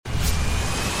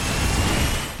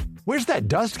Where's that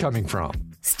dust coming from?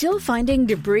 Still finding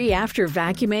debris after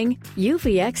vacuuming?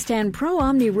 Eufy X10 Pro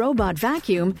Omni Robot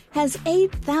Vacuum has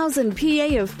 8,000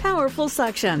 PA of powerful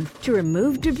suction to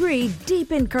remove debris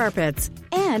deep in carpets.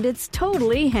 And it's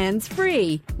totally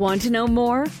hands-free. Want to know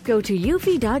more? Go to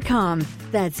eufy.com.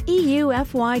 That's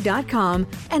EUFY.com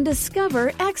and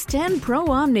discover X10 Pro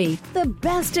Omni, the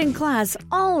best-in-class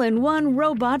all-in-one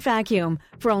robot vacuum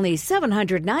for only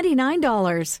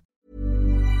 $799.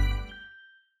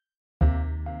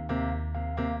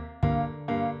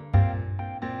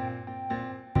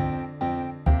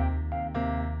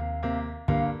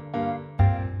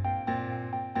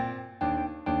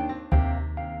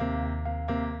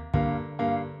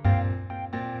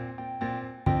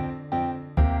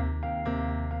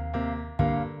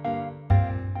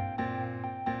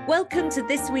 Welcome to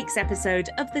this week's episode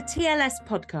of the TLS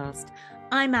podcast.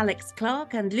 I'm Alex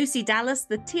Clark, and Lucy Dallas,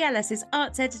 the TLS's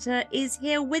arts editor, is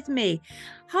here with me.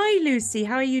 Hi, Lucy.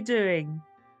 How are you doing?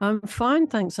 I'm fine,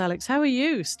 thanks, Alex. How are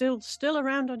you? Still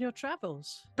around on your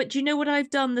travels? But do you know what I've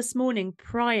done this morning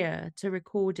prior to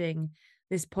recording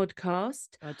this podcast?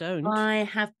 I don't. I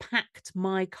have packed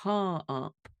my car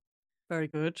up. Very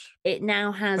good. It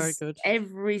now has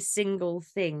every single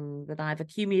thing that I've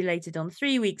accumulated on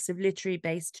 3 weeks of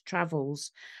literary-based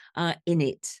travels in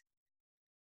it.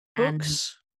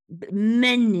 Books?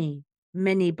 And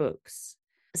many books.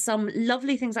 Some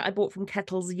lovely things that I bought from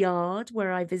Kettle's Yard,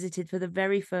 where I visited for the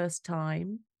very first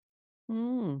time,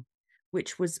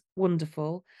 which was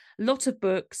wonderful. A lot of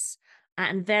books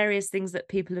and various things that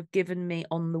people have given me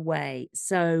on the way.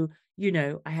 So, you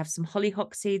know, I have some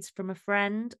hollyhock seeds from a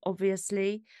friend,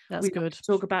 obviously. That's good.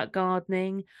 Talk about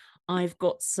gardening. I've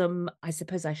got some, I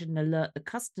suppose I shouldn't alert the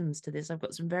customs to this. I've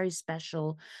got some very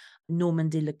special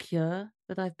Normandy liqueur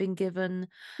that I've been given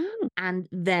and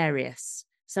various.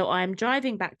 So I'm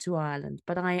driving back to Ireland,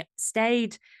 but I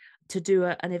stayed to do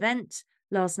an event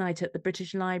last night at the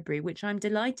British Library, which I'm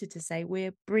delighted to say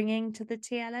we're bringing to the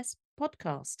TLS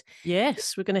podcast.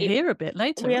 Yes, we're going to hear a bit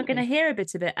later. We are going to hear a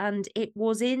bit of it. And it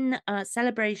was in a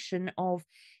celebration of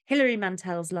Hilary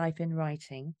Mantel's life in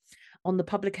writing on the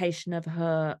publication of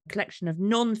her collection of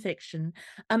non-fiction,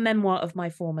 A Memoir of My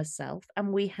Former Self.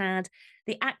 And we had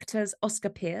the actors Oscar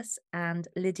Pearce and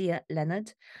Lydia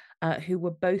Leonard, who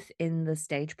were both in the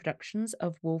stage productions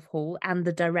of Wolf Hall, and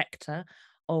the director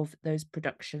of those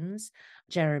productions,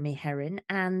 Jeremy Herrin,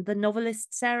 and the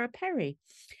novelist Sarah Perry.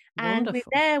 Wonderful. And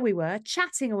there we were,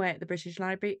 chatting away at the British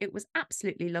Library. It was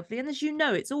absolutely lovely. And as you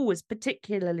know, it's always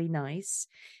particularly nice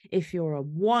if you're a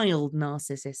wild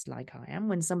narcissist like I am,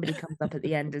 when somebody comes up at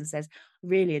the end and says,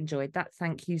 really enjoyed that,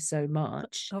 thank you so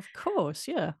much. Of course,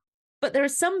 yeah. But there are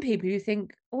some people who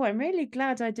think, oh, I'm really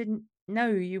glad I didn't know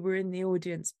you were in the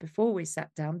audience before we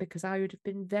sat down, because I would have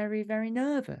been very, very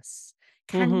nervous.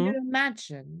 Can you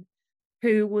imagine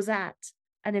who was at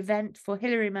an event for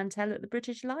Hilary Mantel at the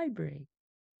British Library?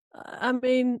 I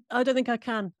mean, I don't think I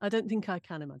can. I don't think I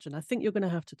can imagine. I think you're going to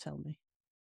have to tell me.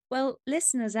 Well,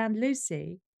 listeners and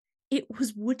Lucy, it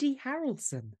was Woody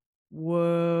Harrelson.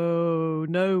 Whoa,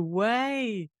 no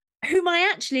way. Whom I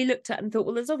actually looked at and thought,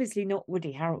 well, that's obviously not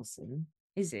Woody Harrelson,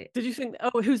 is it? Did you think,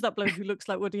 oh, who's that bloke who looks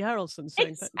like Woody Harrelson,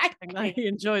 saying that he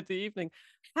enjoyed the evening?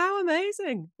 How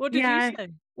amazing. What did you say?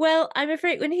 Well, I'm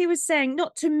afraid when he was saying,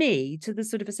 not to me, to the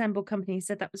sort of assembled company, he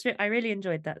said that was I really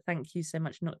enjoyed that. Thank you so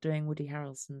much, not doing Woody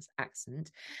Harrelson's accent.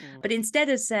 But instead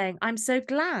of saying, I'm so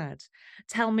glad,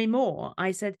 tell me more,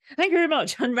 I said, thank you very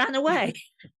much, and ran away.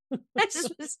 I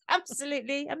just was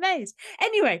absolutely amazed.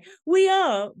 Anyway, we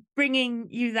are bringing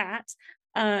you that,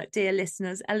 dear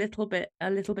listeners, a little bit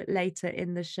later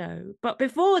in the show. But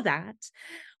before that,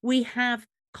 we have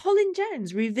Colin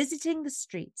Jones revisiting the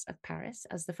streets of Paris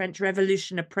as the French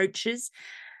Revolution approaches,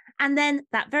 and then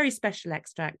that very special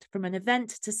extract from an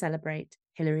event to celebrate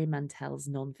Hilary Mantel's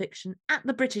non-fiction at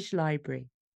the British Library.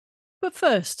 But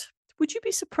first, would you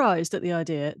be surprised at the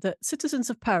idea that citizens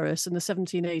of Paris in the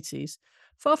 1780s,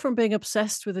 far from being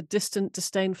obsessed with a distant,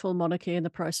 disdainful monarchy and the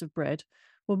price of bread,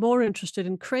 were more interested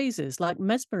in crazes like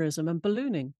mesmerism and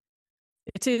ballooning?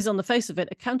 It is, on the face of it,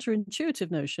 a counterintuitive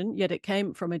notion, yet it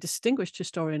came from a distinguished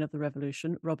historian of the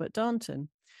Revolution, Robert Darnton.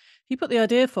 He put the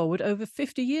idea forward over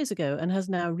 50 years ago and has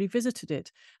now revisited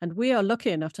it. And we are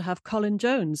lucky enough to have Colin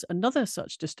Jones, another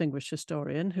such distinguished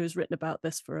historian who's written about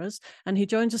this for us. And he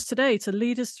joins us today to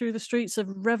lead us through the streets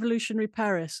of revolutionary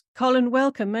Paris. Colin,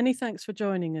 welcome. Many thanks for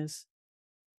joining us.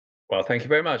 Well, thank you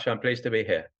very much. I'm pleased to be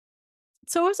here.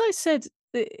 So as I said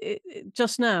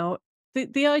just now,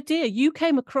 the idea, you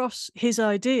came across his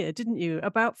idea, didn't you,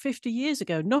 about 50 years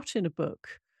ago, not in a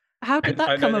book. How did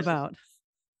that come about?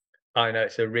 I know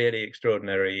it's a really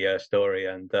extraordinary story,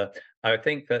 and I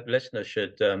think that listeners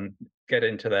should get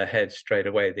into their heads straight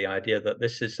away the idea that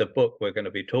this is the book we're going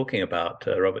to be talking about,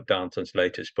 Robert Darnton's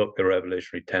latest book, The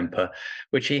Revolutionary Temper,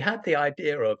 which he had the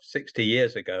idea of 60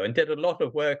 years ago and did a lot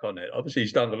of work on it. Obviously,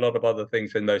 he's done a lot of other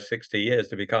things in those 60 years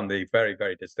to become the very,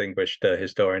 very distinguished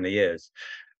historian he is.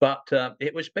 But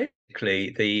it was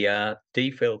basically the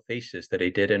DPhil thesis that he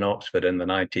did in Oxford in the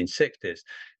 1960s.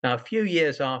 Now, a few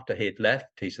years after he'd left,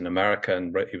 he's an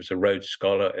American, he was a Rhodes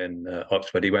Scholar in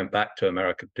Oxford. He went back to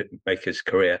America to make his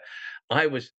career. I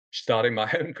was starting my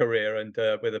own career and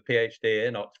with a PhD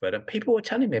in Oxford, and people were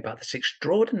telling me about this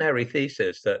extraordinary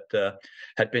thesis that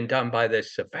had been done by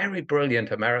this very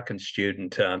brilliant American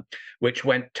student, which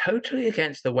went totally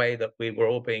against the way that we were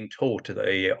all being taught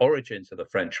the origins of the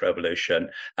French Revolution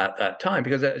at that time.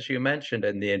 Because as you mentioned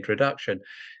in the introduction,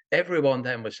 everyone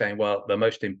then was saying, well, the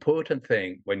most important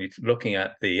thing when you're looking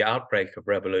at the outbreak of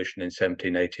revolution in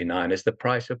 1789 is the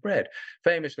price of bread.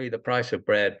 Famously, the price of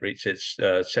bread reached its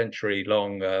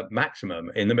century-long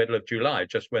maximum in the middle of July,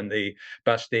 just when the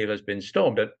Bastille has been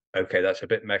stormed. And okay, that's a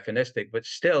bit mechanistic, but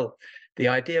still, the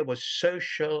idea was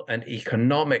social and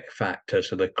economic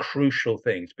factors are the crucial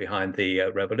things behind the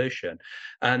revolution.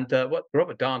 And what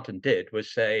Robert Darnton did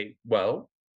was say, well,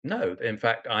 no, in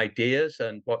fact, ideas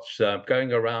and what's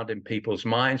going around in people's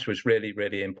minds was really,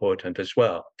 really important as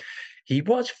well. He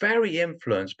was very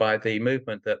influenced by the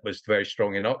movement that was very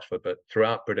strong in Oxford, but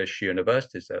throughout British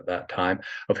universities at that time,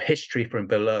 of history from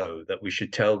below, that we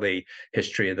should tell the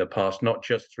history of the past, not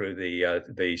just through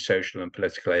the social and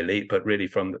political elite, but really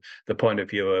from the point of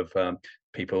view of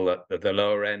people at the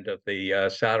lower end of the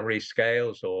salary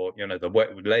scales, or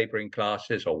the laboring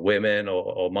classes, or women,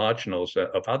 or marginals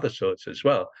of other sorts as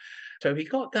well. So he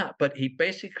got that, but he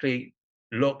basically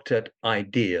looked at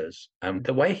ideas, and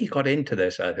the way he got into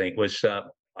this, I think, was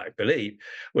I believe,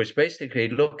 was basically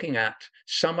looking at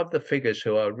some of the figures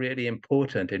who are really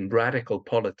important in radical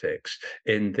politics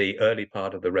in the early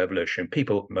part of the revolution.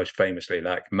 People most famously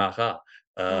like Marat,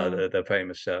 the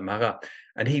famous Marat.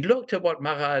 And he looked at what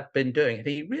Marat had been doing, and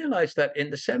he realized that in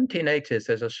the 1780s,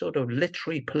 there's a sort of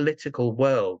literary political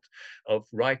world of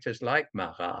writers like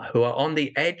Marat who are on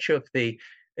the edge of the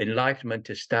Enlightenment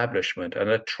establishment and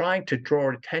are trying to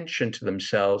draw attention to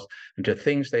themselves and to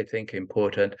things they think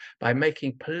important by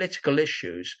making political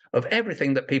issues of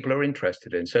everything that people are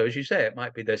interested in. So, as you say, it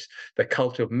might be the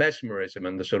cult of mesmerism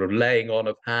and the sort of laying on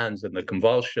of hands and the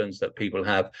convulsions that people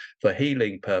have for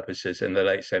healing purposes in the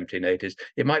late 1780s.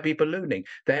 It might be ballooning.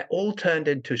 They're all turned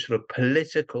into sort of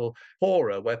political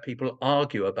fora where people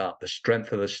argue about the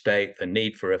strength of the state, the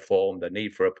need for reform, the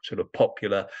need for a sort of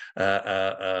popular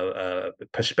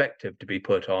perspective to be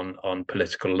put on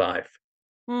political life.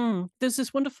 There's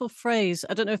this wonderful phrase,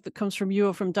 I don't know if it comes from you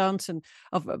or from Darnton,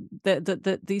 of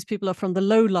that these people are from the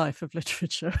low life of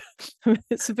literature.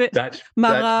 It's a bit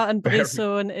Marat and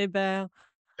Brissot and Hébert.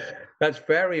 That's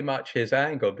very much his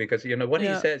angle, because when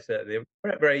he says that,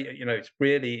 very it's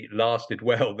really lasted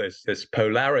well, this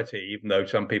polarity, even though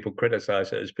some people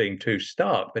criticize it as being too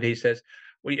stark. But he says,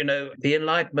 well, the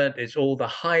Enlightenment is all the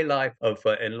high life of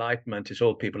Enlightenment is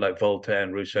all people like Voltaire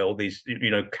and Rousseau, all these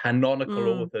canonical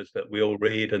authors that we all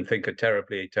read and think are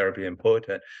terribly, terribly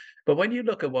important. But when you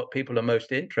look at what people are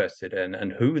most interested in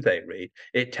and who they read,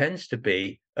 it tends to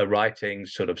be a writing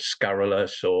sort of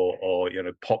scurrilous or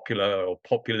popular or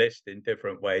populist in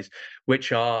different ways,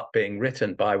 which are being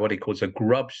written by what he calls a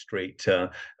Grub Street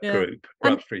group.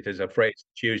 Grub Street is a phrase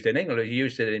that's used in England. He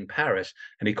used it in Paris,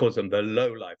 and he calls them the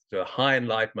low life, the high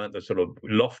enlightenment, the sort of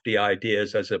lofty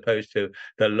ideas, as opposed to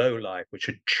the low life, which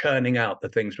are churning out the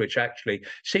things which actually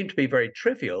seem to be very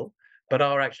trivial, but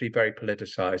are actually very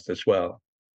politicized as well.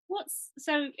 What's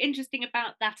so interesting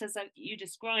about that, as you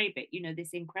describe it, this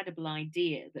incredible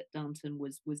idea that Darnton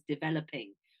was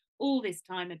developing all this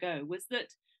time ago, was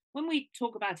that when we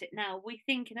talk about it now, we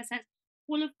think in a sense,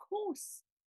 well, of course,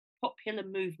 popular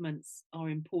movements are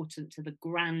important to the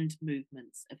grand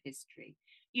movements of history.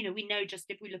 We know, just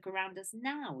if we look around us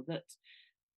now, that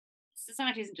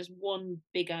society isn't just one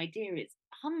big idea, it's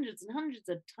hundreds and hundreds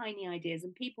of tiny ideas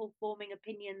and people forming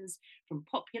opinions from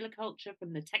popular culture,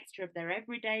 from the texture of their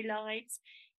everyday lives.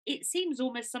 It seems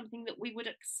almost something that we would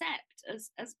accept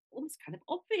as almost kind of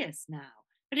obvious now,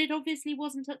 but it obviously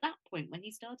wasn't at that point when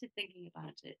he started thinking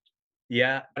about it.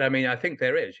 Yeah, I mean, I think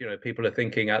there is, people are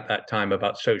thinking at that time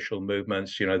about social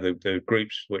movements, the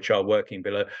groups which are working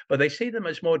below, but they see them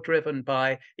as more driven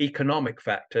by economic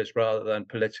factors rather than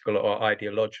political or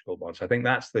ideological ones. I think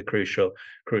that's the crucial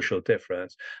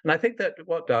difference. And I think that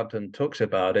what Darnton talks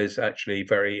about is actually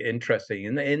very interesting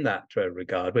in that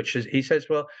regard, which is, he says,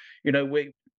 well,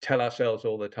 tell ourselves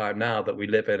all the time now that we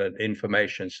live in an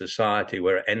information society.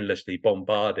 We're endlessly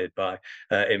bombarded by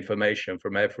information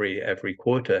from every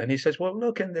quarter. And he says, well,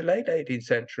 look, in the late 18th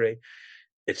century,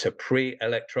 it's a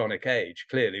pre-electronic age,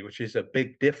 clearly, which is a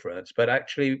big difference. But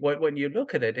actually, when you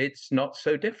look at it, it's not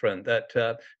so different.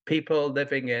 That people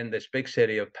living in this big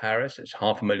city of Paris, it's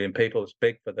 500,000 people, it's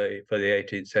big for the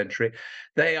 18th century.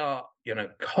 They are,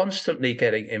 constantly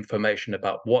getting information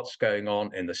about what's going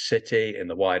on in the city, in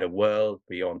the wider world,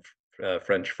 beyond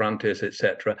French frontiers,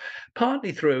 etc.,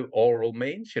 partly through oral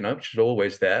means, which is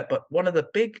always there. But one of the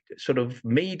big sort of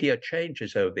media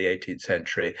changes over the 18th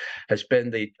century has been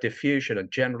the diffusion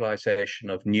and generalization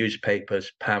of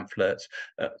newspapers, pamphlets,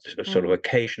 sort of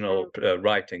occasional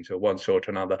writings of one sort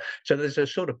or another. So there's a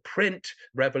sort of print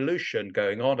revolution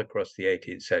going on across the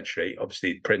 18th century.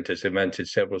 Obviously, print is invented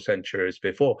several centuries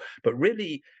before, but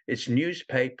really it's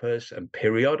newspapers and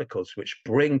periodicals which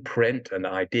bring print and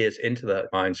ideas into the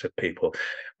minds of people.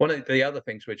 One of the other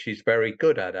things which he's very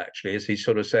good at, actually, is he's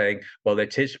sort of saying, well,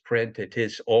 it is print, it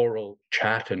is oral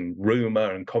chat and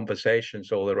rumor and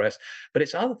conversations, all the rest, but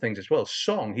it's other things as well.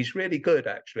 Song, he's really good,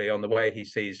 actually, on the way he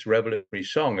sees revolutionary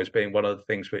song as being one of the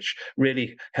things which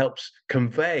really helps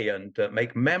convey and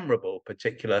make memorable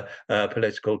particular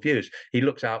political views. He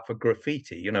looks out for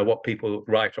graffiti, what people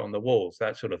write on the walls,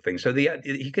 that sort of thing. So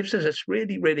he gives us this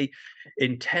really, really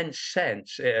intense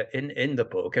sense in the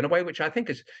book, in a way which I think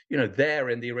is, there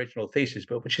in the original thesis,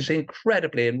 but which is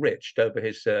incredibly enriched over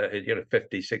his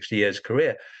 50, 60 years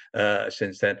career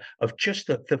since then, of just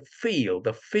the feel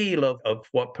of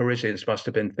what Parisians must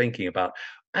have been thinking about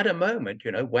at a moment,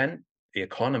 when the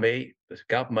economy, the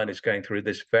government is going through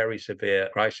this very severe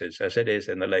crisis, as it is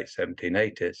in the late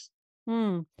 1780s.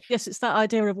 Yes, it's that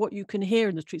idea of what you can hear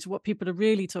in the streets, what people are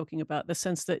really talking about, the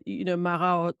sense that,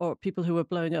 Marat or people who are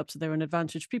blowing up to their own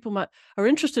advantage, people are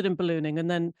interested in ballooning.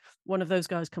 And then one of those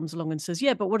guys comes along and says,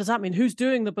 yeah, but what does that mean? Who's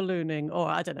doing the ballooning? Or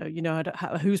I don't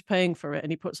know, who's paying for it?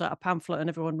 And he puts out a pamphlet and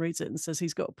everyone reads it and says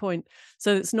he's got a point.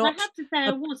 So it's not. I have to say,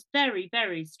 I was very,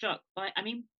 very struck by,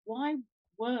 why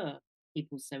were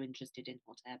people so interested in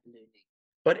hot air ballooning?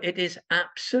 But it is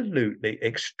absolutely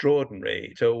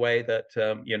extraordinary to a way that,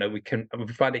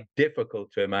 we find it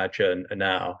difficult to imagine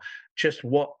now just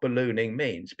what ballooning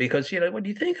means. Because, when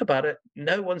you think about it,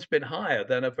 no one's been higher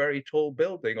than a very tall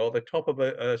building or the top of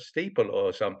a steeple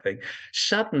or something.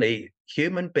 Suddenly,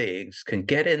 human beings can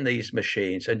get in these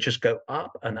machines and just go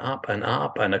up and up and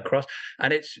up and across.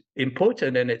 And it's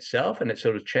important in itself, and it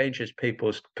sort of changes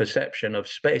people's perception of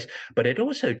space, but it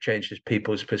also changes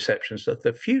people's perceptions of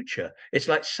the future. It's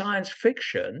like science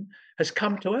fiction has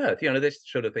come to Earth. This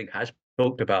sort of thing has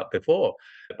talked about before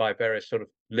by various sort of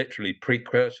literally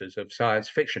precursors of science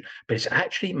fiction, but it's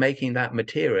actually making that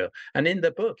material. And in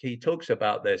the book, he talks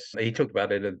about this. He talked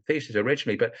about it in the thesis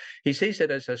originally, but he sees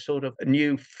it as a sort of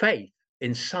new faith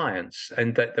in science,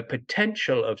 and that the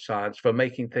potential of science for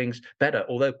making things better,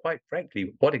 although quite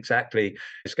frankly, what exactly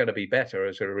is going to be better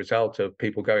as a result of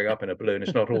people going up in a balloon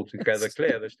is not altogether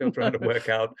clear. They're still trying to work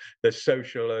out the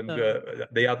social and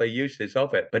the other uses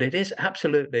of it. But it is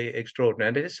absolutely extraordinary,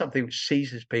 and it is something which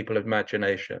seizes people's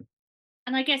imagination.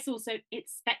 And I guess also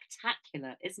it's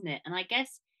spectacular, isn't it? And I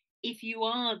guess if you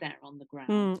are there on the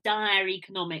ground, dire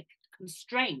economic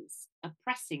constraints are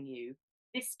pressing you,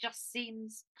 this just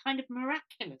seems kind of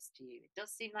miraculous to you. It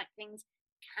does seem like things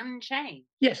can change.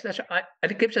 Yes, that's right.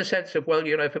 And it gives a sense of, well,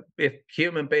 if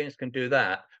human beings can do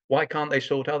that, why can't they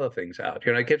sort other things out?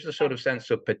 It gives a sort of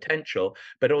sense of potential,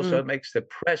 but also makes the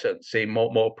present seem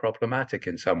more problematic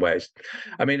in some ways.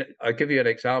 I'll give you an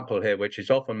example here, which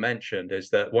is often mentioned, is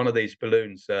that one of these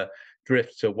balloons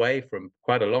drifts away from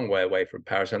quite a long way away from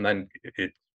Paris, and then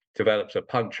it develops a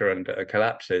puncture and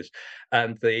collapses.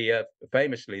 And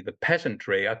famously, the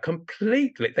peasantry are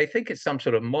they think it's some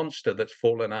sort of monster that's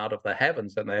fallen out of the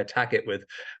heavens, and they attack it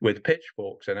with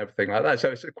pitchforks and everything like that. So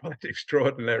it's a quite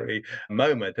extraordinary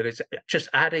moment, and it's just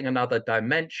adding another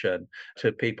dimension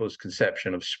to people's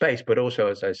conception of space, but also,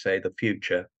 as I say, the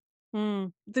future.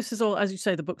 This is all, as you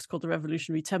say, the book's called The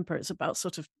Revolutionary Temper. It's about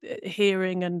sort of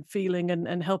hearing and feeling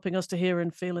and helping us to hear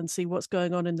and feel and see what's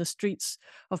going on in the streets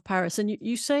of Paris. And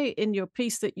you say in your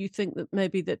piece that you think that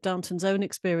maybe that Danton's own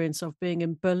experience of being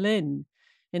in Berlin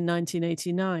in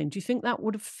 1989, do you think that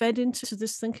would have fed into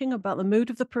this thinking about the mood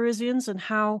of the Parisians and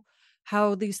how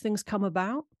these things come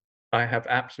about? I have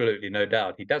absolutely no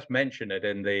doubt. He does mention it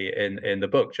in the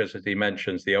book, just as he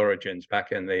mentions the origins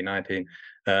back in the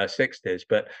 1960s.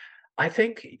 But I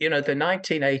think, the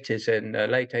 1980s and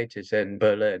late 80s in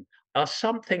Berlin are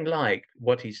something like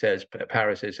what he says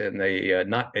Paris is in the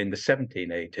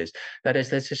 1780s. That is,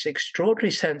 there's this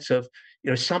extraordinary sense of,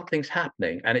 something's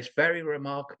happening, and it's very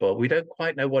remarkable. We don't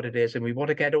quite know what it is, and we want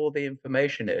to get all the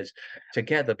information is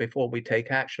together before we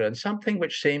take action. And something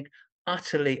which seemed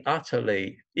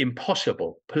utterly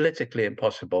impossible, politically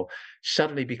impossible,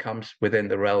 suddenly becomes within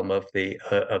the realm of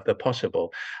the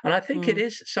possible. And I think it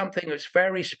is something that's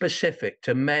very specific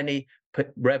to many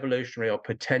revolutionary or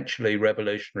potentially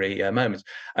revolutionary moments.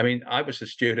 I mean, I was a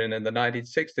student in the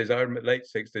 1960s, late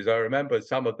 60s. I remember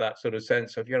some of that sort of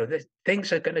sense of,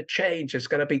 things are going to change. It's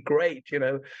going to be great.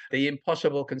 The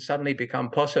impossible can suddenly become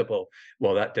possible.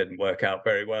 Well, that didn't work out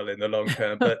very well in the long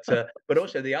term. But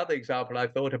also the other example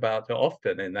I've thought about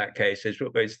often in that case is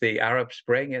the Arab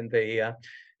Spring in the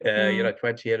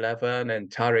 2011, and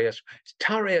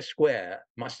Tahrir Square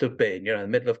must have been, in the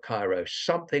middle of Cairo,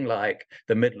 something like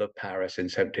the middle of Paris in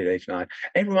 1789.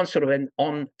 Everyone's sort of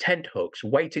on tent hooks,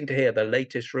 waiting to hear the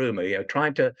latest rumor,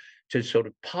 trying to sort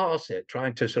of parse it,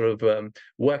 trying to sort of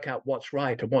work out what's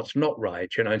right and what's not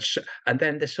right, and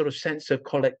then this sort of sense of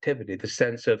collectivity, the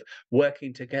sense of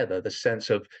working together, the sense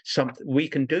of we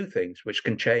can do things which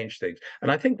can change things.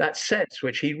 And I think that sense,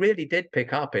 which he really did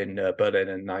pick up in Berlin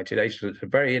in 1980, it's a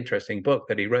very interesting book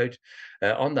that he wrote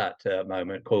on that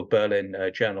moment called Berlin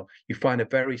Journal. You find a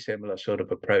very similar sort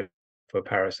of approach for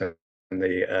Paris in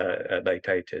the late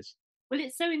 80s. Well,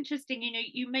 it's so interesting.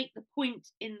 You make the point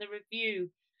in the review,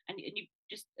 and you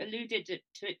just alluded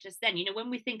to it just then. When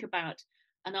we think about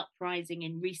an uprising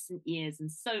in recent years,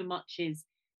 and so much is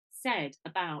said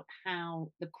about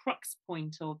how the crux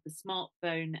point of the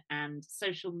smartphone and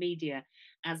social media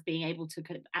as being able to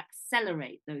kind of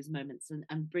accelerate those moments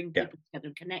and bring people together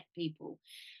and connect people.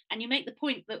 And you make the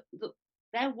point that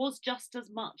there was just as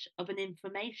much of an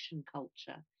information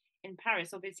culture in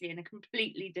Paris, obviously in a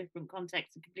completely different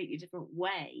context, a completely different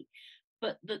way.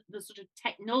 But the sort of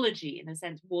technology, in a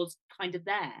sense, was kind of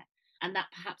there. And that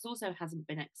perhaps also hadn't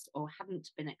been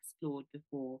explored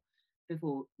before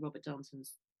Robert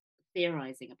Darnton's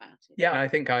theorizing about it. Yeah, I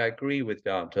think I agree with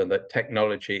Darnton that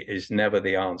technology is never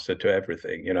the answer to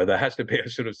everything. There has to be a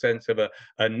sort of sense of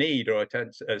a need or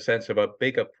a sense of a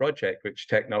bigger project which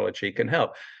technology can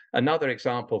help. Another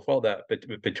example for that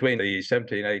between the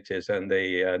 1780s and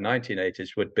the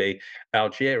 1980s would be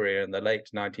Algeria in the late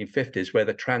 1950s, where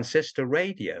the transistor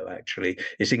radio actually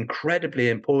is incredibly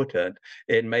important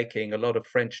in making a lot of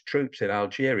French troops in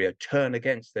Algeria turn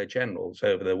against their generals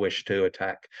over the wish to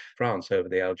attack France over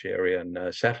the Algerian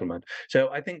settlement. So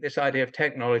I think this idea of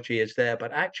technology is there,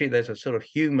 but actually there's a sort of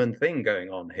human thing going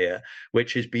on here,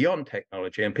 which is beyond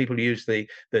technology. And people use the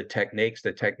techniques,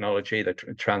 the technology, the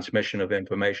transmission of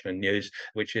information and news,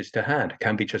 which is to hand. It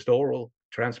can be just oral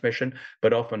transmission,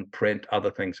 but often print,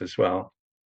 other things as well.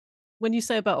 When you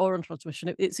say about oral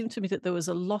transmission, it seemed to me that there was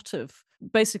a lot of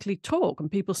basically talk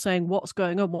and people saying what's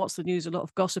going on, what's the news, a lot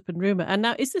of gossip and rumor. And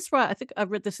now, is this right? I think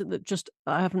I've read this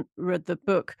I haven't read the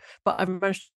book, but I've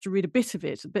managed to read a bit of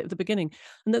it, a bit of the beginning.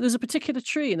 And that there's a particular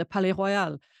tree in the Palais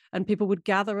Royal, and people would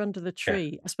gather under the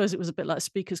tree. I suppose it was a bit like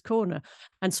Speaker's Corner,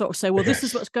 and sort of say, well, this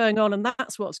is what's going on and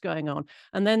that's what's going on.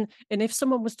 And if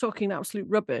someone was talking absolute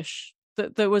rubbish,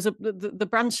 that there was the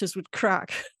branches would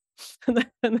crack.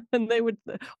 And they would,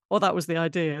 or that was the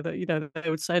idea, that they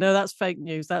would say, no, that's fake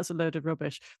news, that's a load of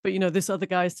rubbish, but this other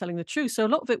guy is telling the truth. So a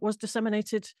lot of it was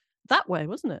disseminated that way,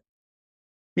 wasn't it?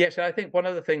 Yes, I think one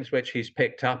of the things which he's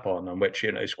picked up on, and which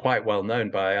is quite well known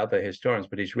by other historians,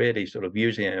 but he's really sort of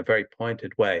using it in a very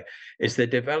pointed way, is the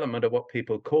development of what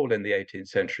people call in the 18th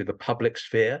century the public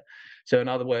sphere. So in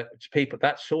other words,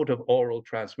 that sort of oral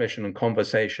transmission and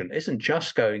conversation isn't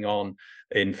just going on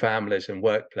in families and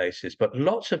workplaces, but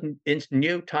lots of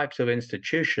new types of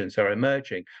institutions are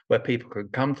emerging where people can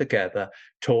come together,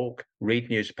 talk, read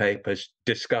newspapers,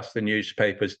 discuss the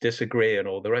newspapers, disagree, and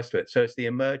all the rest of it. So it's the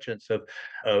emergence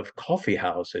of coffee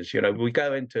houses. We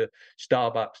go into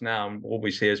Starbucks now, and all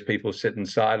we see is people sitting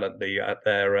silently at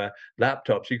their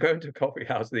laptops. You go into a coffee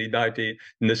house in the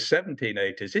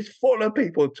 1780s, it's full of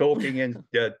people talking and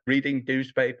reading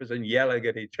newspapers and yelling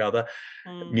at each other.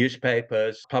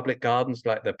 Newspapers, public gardens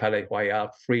like the Palais Royal,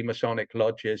 Freemasonic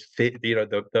lodges,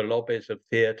 the lobbies of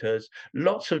theatres,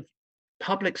 lots of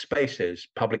public spaces,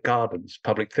 public gardens,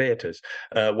 public theatres,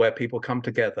 where people come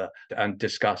together and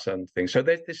discuss and things. So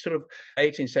there's this sort of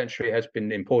 18th century has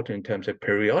been important in terms of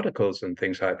periodicals and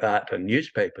things like that, and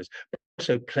newspapers, but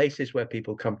also places where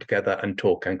people come together and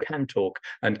talk and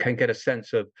can get a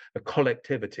sense of a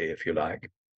collectivity, if you like.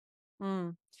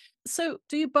 So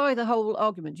do you buy the whole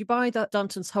argument? Do you buy that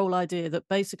Danton's whole idea that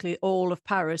basically all of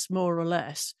Paris, more or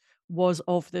less, was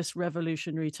of this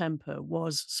revolutionary temper,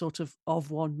 was sort of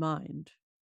one mind?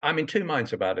 I'm in two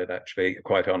minds about it, actually,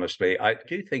 quite honestly. I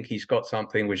do think he's got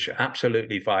something which is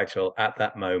absolutely vital at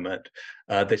that moment.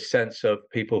 This sense of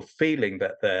people feeling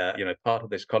that they're, part of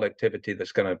this collectivity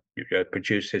that's going to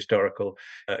produce historical,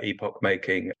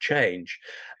 epoch-making change.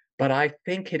 But I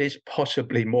think it is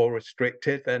possibly more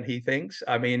restricted than he thinks.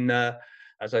 I mean,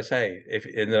 as I say, if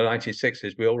in the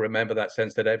 1960s, we all remember that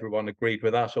sense that everyone agreed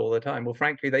with us all the time. Well,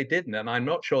 frankly, they didn't. And I'm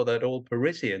not sure that all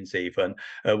Parisians even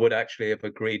would actually have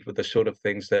agreed with the sort of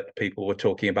things that people were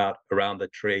talking about around the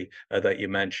tree that you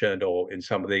mentioned, or in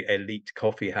some of the elite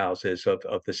coffee houses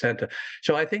of the center.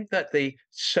 So I think that the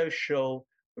social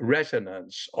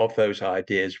resonance of those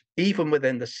ideas, even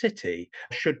within the city,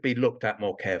 should be looked at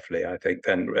more carefully, I think,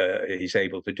 than he's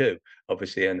able to do,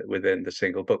 obviously, and within the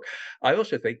single book. I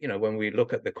also think, when we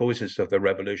look at the causes of the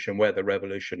revolution, where the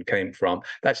revolution came from,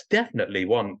 that's definitely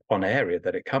one area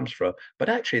that it comes from. But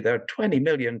actually, there are 20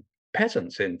 million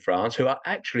peasants in France who are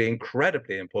actually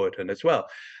incredibly important as well.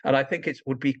 And I think it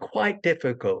would be quite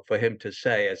difficult for him to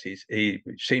say, as he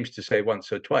seems to say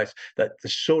once or twice, that the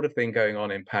sort of thing going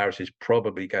on in Paris is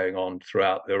probably going on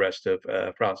throughout the rest of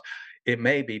France. It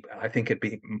may be, I think it'd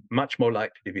be much more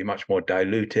likely to be much more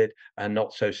diluted and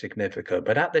not so significant.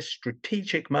 But at this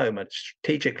strategic moment,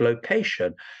 strategic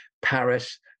location,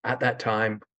 Paris at that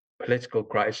time, political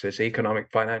crisis, economic,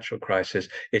 financial crisis,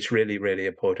 it's really, really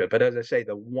important. But as I say,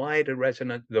 the wider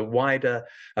resonance, the wider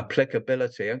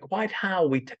applicability, and quite how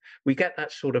we get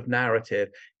that sort of narrative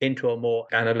into a more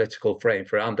analytical frame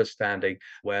for understanding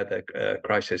where the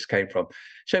crisis came from.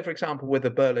 So, for example, with the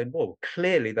Berlin Wall,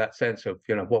 clearly that sense of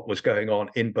what was going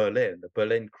on in Berlin, the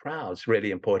Berlin crowd's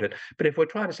really important. But if we're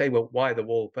trying to say, well, why the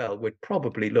wall fell, we'd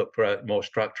probably look for a more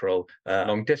structural,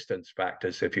 long distance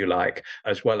factors, if you like,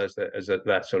 as well as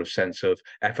that sort of sense of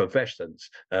effervescence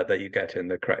that you get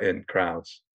in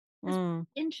crowds.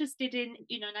 Interested in,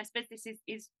 and I suppose this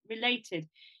is related.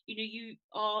 You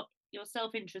are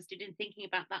yourself interested in thinking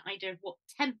about that idea of what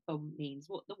tempo means,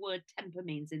 what the word temper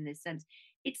means in this sense.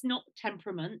 It's not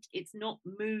temperament, it's not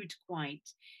mood quite.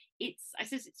 I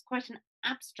suppose it's quite an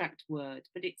abstract word,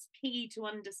 but it's key to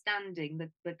understanding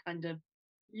the kind of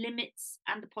limits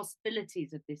and the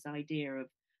possibilities of this idea of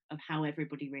how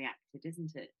everybody reacted,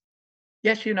 isn't it?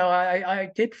 Yes,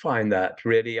 I did find that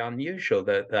really unusual,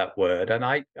 that word, and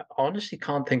I honestly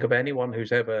can't think of anyone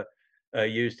who's ever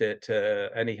used it,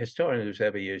 any historian who's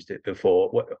ever used it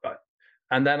before.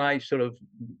 And then I sort of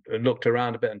looked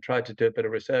around a bit and tried to do a bit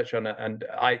of research on it, and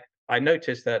I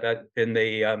noticed that in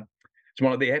the it's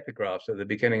one of the epigraphs at the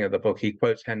beginning of the book. He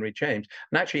quotes Henry James.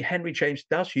 And actually, Henry James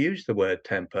does use the word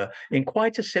temper in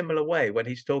quite a similar way when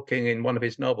he's talking in one of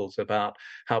his novels about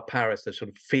how Paris, the sort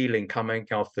of feeling coming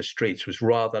off the streets, was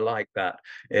rather like that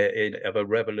of a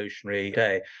revolutionary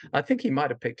day. I think he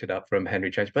might have picked it up from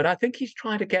Henry James, but I think he's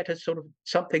trying to get a sort of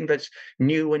something that's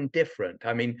new and different.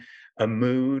 I mean, a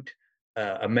mood,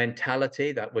 a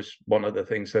mentality. That was one of the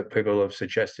things that people have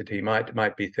suggested he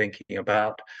might be thinking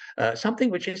about. Something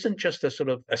which isn't just a sort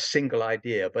of a single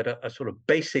idea, but a sort of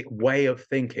basic way of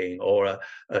thinking, or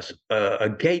a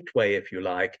gateway, if you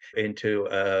like, into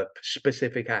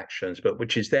specific actions, but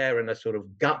which is there in a sort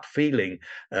of gut feeling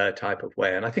type of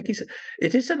way. And I think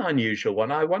it is an unusual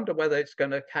one. I wonder whether it's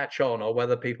going to catch on, or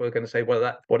whether people are going to say, well,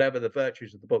 that whatever the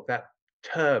virtues of the book, that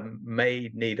term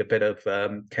may need a bit of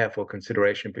careful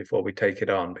consideration before we take it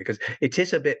on, because it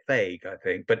is a bit vague, I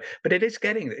think, but it is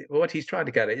getting what he's trying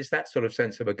to get at is that sort of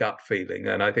sense of a gut feeling.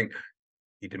 And I think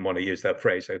he didn't want to use that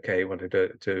phrase. Okay, he wanted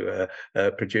to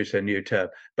produce a new term,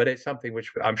 but it's something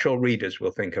which I'm sure readers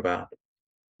will think about.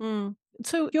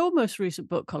 So your most recent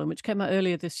book, Colin, which came out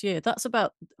earlier this year, that's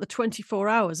about the 24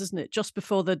 hours, isn't it? Just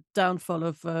before the downfall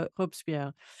of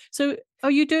Robespierre. So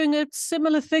are you doing a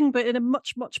similar thing, but in a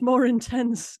much, much more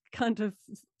intense kind of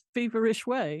feverish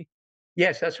way?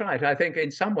 Yes, that's right. I think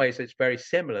in some ways it's very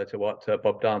similar to what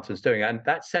Bob Darnton's doing. And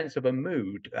that sense of a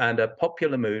mood, and a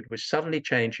popular mood which suddenly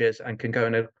changes and can go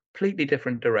in a completely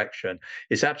different direction,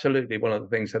 is absolutely one of the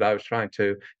things that I was trying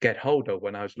to get hold of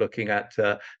when I was looking at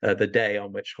the day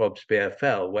on which Robespierre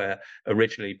fell, where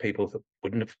originally people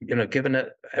wouldn't have given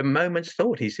a moment's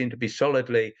thought. He seemed to be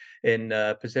solidly in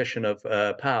possession of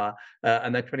power.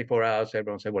 And then 24 hours,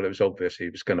 everyone said, well, it was obvious he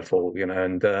was going to fall,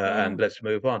 and let's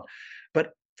move on.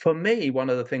 But for me, one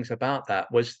of the things about that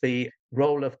was the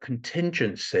role of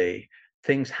contingency,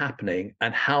 things happening,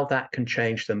 and how that can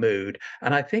change the mood.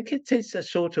 And I think it is a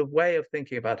sort of way of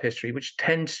thinking about history which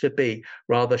tends to be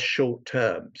rather short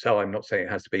term. So I'm not saying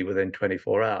it has to be within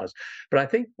 24 hours, but I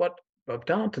think what Bob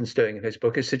Darnton's doing in his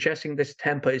book is suggesting this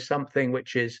temper is something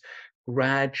which is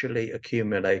gradually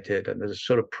accumulated, and there's a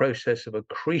sort of process of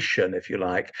accretion, if you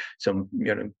like, some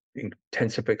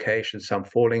intensification, some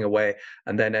falling away,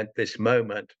 and then at this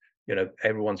moment,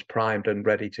 everyone's primed and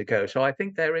ready to go. So I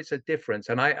think there is a difference,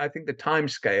 and I think the time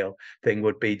scale thing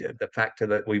would be the factor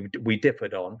that we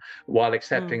differed on, while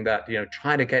accepting that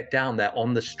trying to get down there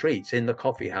on the streets, in the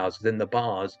coffee houses, in the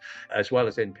bars, as well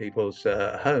as in people's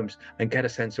homes, and get a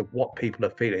sense of what people are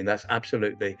feeling. That's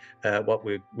absolutely what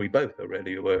we both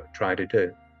were trying to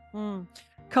do.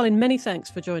 Colin, many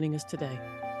thanks for joining us today.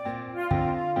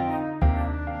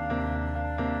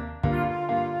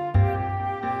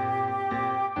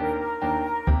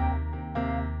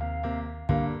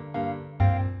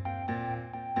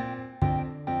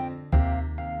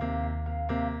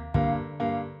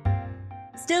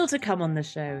 Still to come on the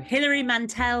show, Hilary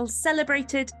Mantel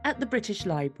celebrated at the British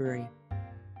Library.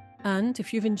 And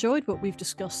if you've enjoyed what we've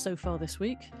discussed so far this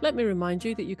week, let me remind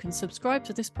you that you can subscribe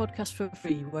to this podcast for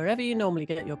free wherever you normally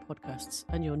get your podcasts,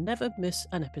 and you'll never miss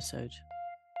an episode.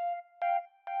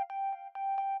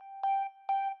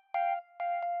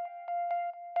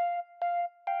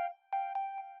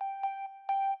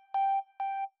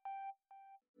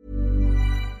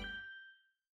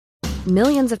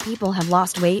 Millions of people have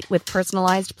lost weight with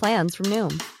personalized plans from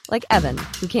Noom. Like Evan,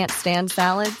 who can't stand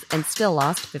salads and still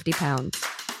lost 50 pounds.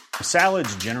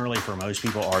 Salads generally for most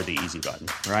people are the easy button,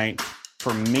 right?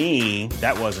 For me,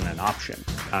 that wasn't an option.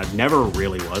 I never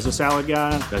really was a salad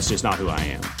guy. That's just not who I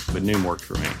am. But Noom worked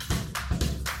for me.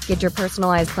 Get your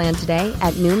personalized plan today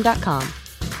at Noom.com.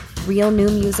 Real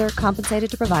Noom user compensated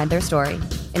to provide their story.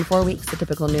 In 4 weeks, the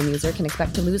typical Noom user can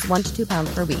expect to lose 1 to 2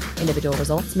 pounds per week. Individual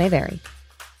results may vary.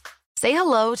 Say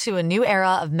hello to a new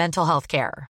era of mental health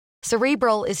care.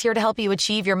 Cerebral is here to help you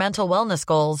achieve your mental wellness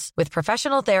goals with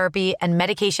professional therapy and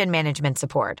medication management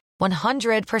support.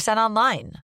 100%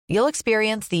 online. You'll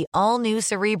experience the all-new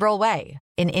Cerebral Way,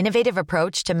 an innovative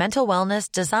approach to mental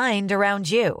wellness designed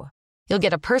around you. You'll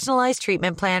get a personalized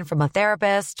treatment plan from a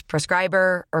therapist,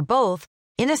 prescriber, or both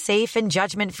in a safe and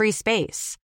judgment-free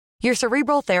space. Your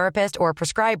Cerebral therapist or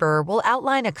prescriber will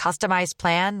outline a customized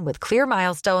plan with clear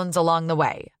milestones along the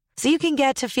way, so you can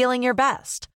get to feeling your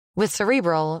best. With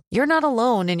Cerebral, you're not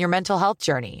alone in your mental health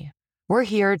journey. We're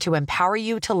here to empower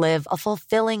you to live a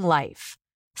fulfilling life.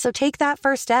 So take that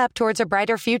first step towards a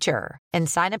brighter future and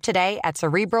sign up today at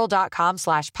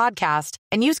Cerebral.com/podcast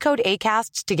and use code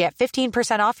ACAST to get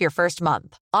 15% off your first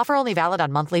month. Offer only valid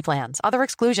on monthly plans. Other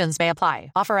exclusions may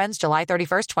apply. Offer ends July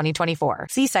 31st, 2024.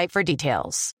 See site for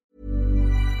details.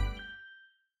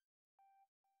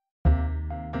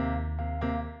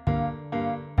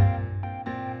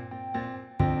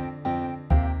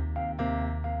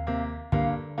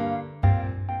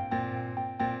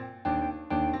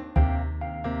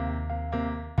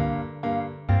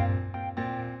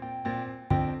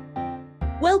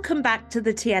 Welcome back to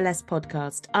the TLS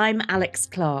podcast. I'm Alex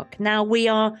Clark. Now, we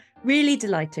are really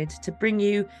delighted to bring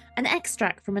you an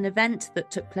extract from an event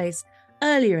that took place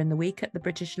earlier in the week at the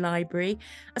British Library,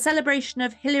 a celebration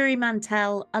of Hilary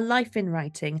Mantel, A Life in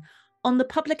Writing, on the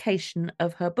publication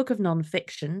of her book of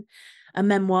non-fiction, A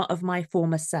Memoir of My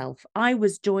Former Self. I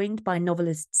was joined by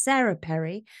novelist Sarah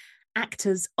Perry,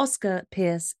 actors Oscar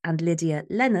Pearce and Lydia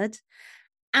Leonard,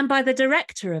 and by the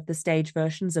director of the stage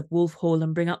versions of Wolf Hall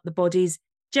and Bring Up the Bodies,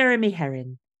 Jeremy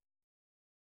Herrin.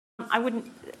 I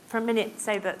wouldn't for a minute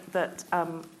say that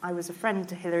I was a friend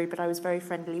to Hilary, but I was very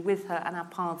friendly with her, and our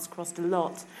paths crossed a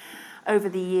lot over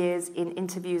the years in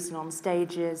interviews and on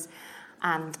stages,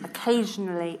 and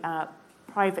occasionally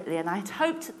privately. And I'd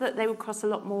hoped that they would cross a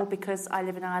lot more because I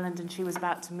live in Ireland and she was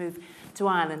about to move to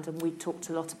Ireland, and we talked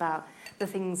a lot about the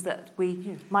things that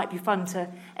might be fun to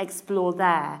explore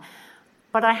there.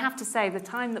 But I have to say, the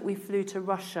time that we flew to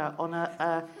Russia on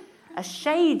a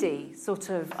shady, sort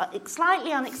of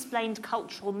slightly unexplained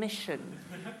cultural mission,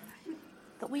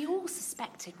 that we all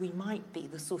suspected we might be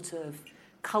the sort of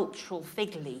cultural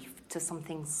fig leaf to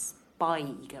something spy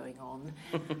going on.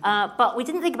 But we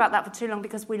didn't think about that for too long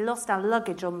because we lost our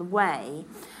luggage on the way.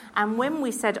 And when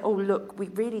we said, oh, look, we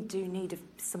really do need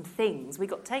some things, we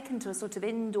got taken to a sort of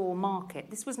indoor market.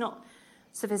 This was not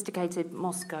sophisticated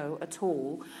Moscow at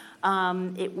all.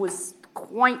 It was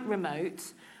quite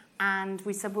remote. And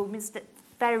we said, well, we must at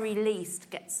very least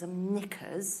get some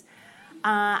knickers.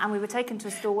 And we were taken to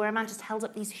a store where a man just held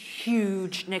up these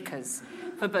huge knickers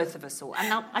for both of us all. And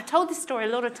now, I told this story a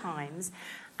lot of times,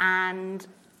 and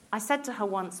I said to her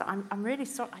once, I'm really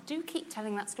sorry, I do keep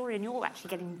telling that story, and you're actually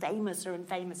getting famouser and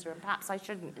famouser, and perhaps I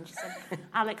shouldn't. And she said,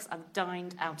 Alex, I've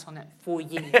dined out on it for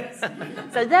years.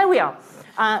 So there we are.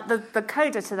 The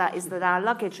coda to that is that our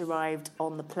luggage arrived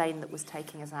on the plane that was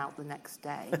taking us out the next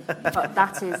day. But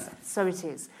that is, so it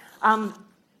is.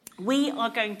 We are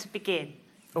going to begin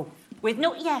with,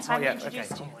 not yet, I haven't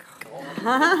introduced you.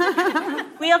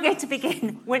 We are going to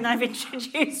begin when I've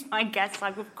introduced my guests.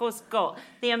 I've, of course, got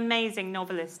the amazing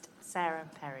novelist Sarah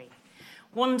Perry,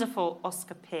 wonderful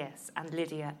Oscar Pearce and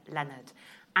Lydia Leonard,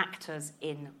 actors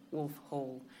in Wolf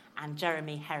Hall, and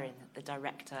Jeremy Herrin, the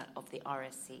director of the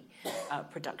RSC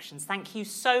Productions. Thank you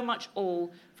so much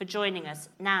all for joining us.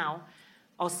 Now,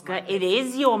 Oscar, it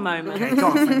is your moment. Okay, go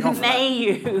on, May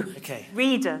you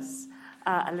read us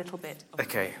a little bit of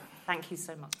Okay. Thank you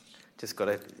so much. Just got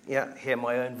to hear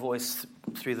my own voice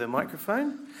through the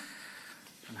microphone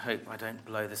and hope I don't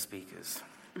blow the speakers.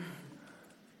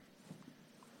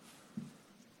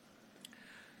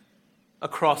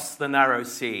 Across the narrow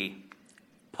sea,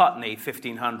 Putney,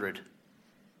 1500.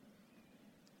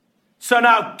 So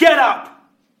now get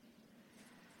up!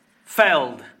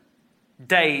 Felled,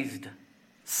 dazed,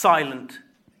 silent,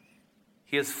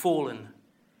 he has fallen,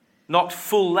 knocked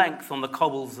full length on the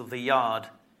cobbles of the yard.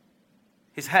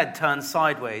 His head turned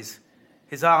sideways.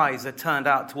 His eyes are turned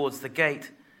out towards the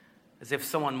gate, as if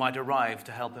someone might arrive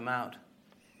to help him out.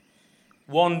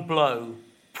 One blow,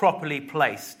 properly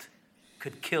placed,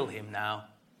 could kill him now.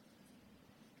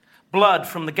 Blood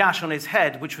from the gash on his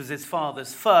head, which was his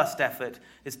father's first effort,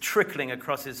 is trickling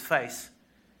across his face.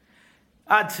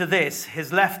 Add to this,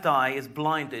 his left eye is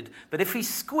blinded, but if he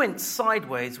squints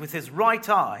sideways with his right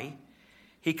eye,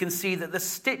 he can see that the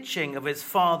stitching of his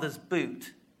father's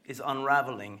boot is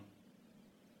unraveling.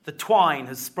 The twine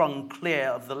has sprung clear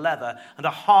of the leather, and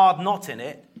a hard knot in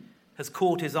it has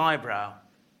caught his eyebrow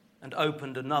and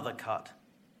opened another cut.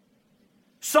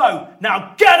 So,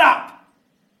 now get up!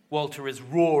 Walter is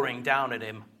roaring down at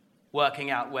him, working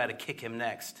out where to kick him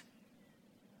next.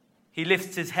 He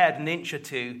lifts his head an inch or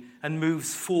two and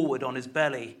moves forward on his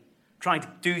belly, trying to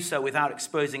do so without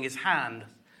exposing his hand,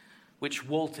 which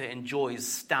Walter enjoys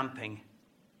stamping.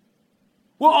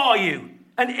 What are you,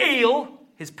 an eel?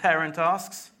 His parent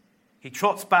asks. He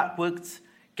trots backwards,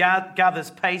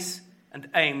 gathers pace, and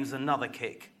aims another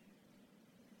kick.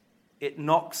 It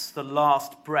knocks the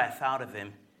last breath out of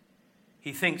him.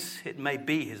 He thinks it may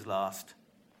be his last.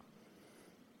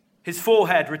 His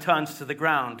forehead returns to the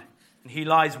ground, and he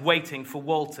lies waiting for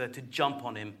Walter to jump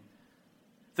on him.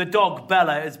 The dog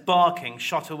Bella is barking,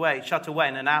 shut away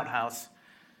in an outhouse.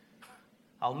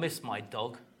 I'll miss my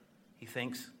dog, he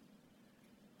thinks.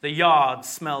 The yard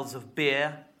smells of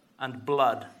beer and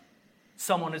blood.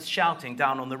 Someone is shouting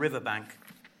down on the riverbank.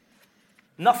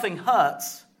 Nothing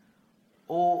hurts,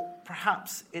 or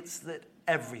perhaps it's that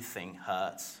everything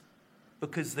hurts,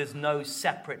 because there's no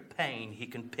separate pain he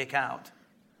can pick out.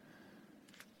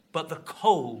 But the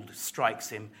cold strikes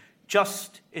him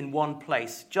just in one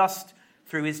place, just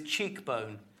through his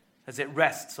cheekbone as it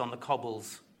rests on the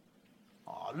cobbles.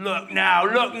 Oh, look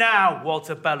now,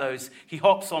 Walter bellows. He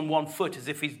hops on one foot as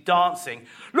if he's dancing.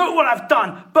 Look what I've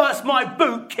done, burst my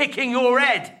boot kicking your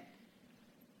head.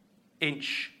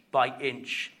 Inch by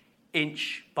inch,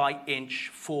 inch by inch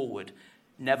forward.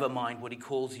 Never mind what he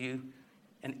calls you.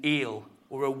 An eel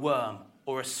or a worm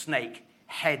or a snake,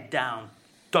 head down.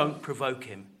 Don't provoke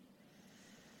him.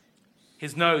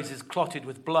 His nose is clotted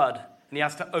with blood, and he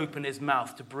has to open his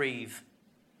mouth to breathe.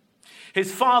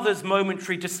 His father's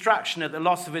momentary distraction at the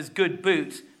loss of his good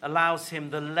boot allows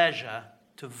him the leisure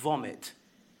to vomit.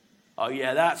 Oh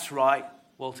yeah, that's right,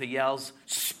 Walter yells.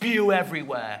 Spew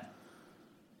everywhere.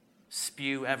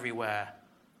 Spew everywhere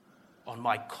on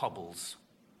my cobbles.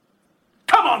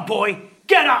 Come on, boy,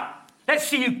 get up. Let's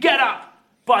see you get up.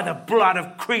 By the blood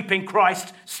of creeping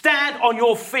Christ, stand on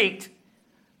your feet.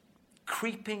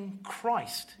 Creeping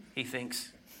Christ, he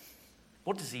thinks.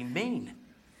 What does he mean?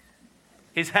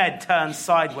 His head turns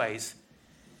sideways.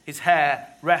 His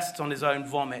hair rests on his own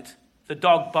vomit. The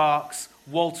dog barks,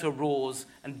 Walter roars,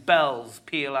 and bells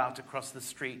peal out across the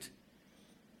street.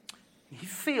 He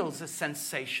feels a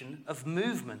sensation of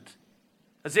movement,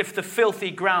 as if the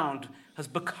filthy ground has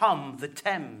become the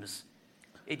Thames.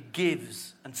 It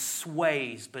gives and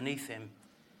sways beneath him.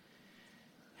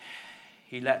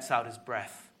 He lets out his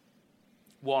breath.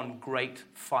 One great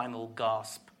final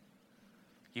gasp.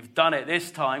 You've done it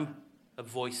this time, a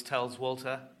voice tells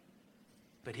Walter.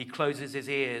 But he closes his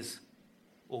ears,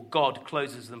 or God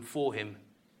closes them for him,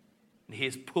 and he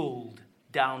is pulled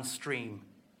downstream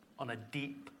on a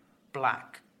deep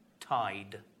black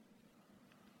tide.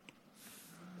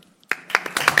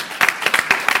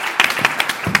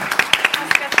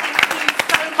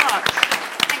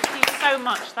 So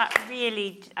much. That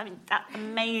really, that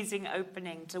amazing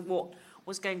opening to what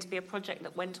was going to be a project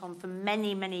that went on for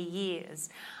many, many years.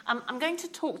 I'm going to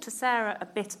talk to Sarah a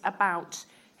bit about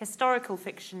historical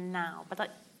fiction now, but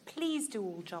please do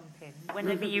all jump in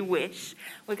whenever you wish.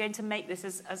 We're going to make this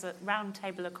as a round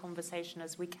table of conversation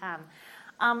as we can.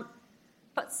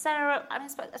 But Sarah, I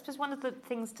suppose one of the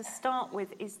things to start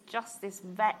with is just this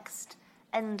vexed,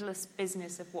 endless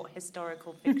business of what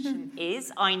historical fiction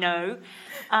is. I know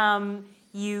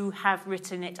you have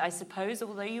written it, I suppose,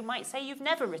 although you might say you've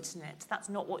never written it. That's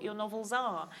not what your novels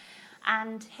are.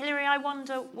 And Hilary, I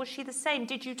wonder, was she the same?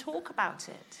 Did you talk about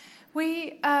it?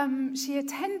 She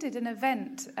attended an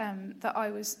event that I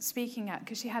was speaking at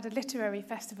because she had a literary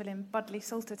festival in Budleigh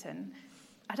Salterton.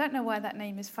 I don't know why that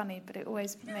name is funny, but it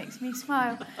always makes me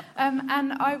smile.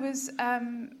 And I was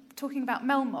talking about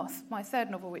Melmoth, my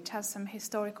third novel, which has some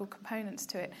historical components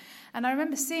to it. And I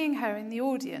remember seeing her in the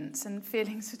audience and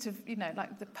feeling sort of,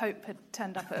 like the Pope had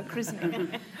turned up at a christening.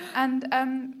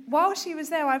 And while she was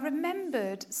there, I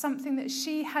remembered something that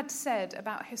she had said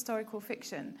about historical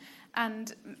fiction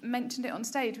and mentioned it on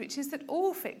stage, which is that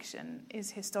all fiction is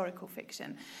historical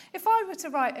fiction. If I were to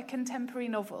write a contemporary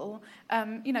novel,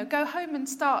 go home and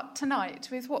start tonight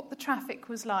with what the traffic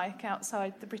was like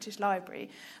outside the British Library,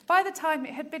 by the time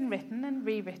it had been written and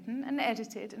rewritten and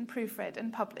edited and proofread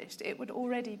and published, it would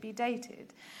already be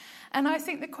dated. And I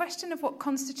think the question of what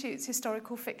constitutes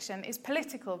historical fiction is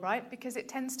political, right? Because it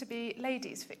tends to be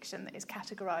ladies' fiction that is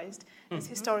categorised as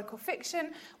historical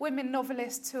fiction, women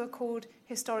novelists who are called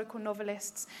historical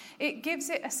novelists. It gives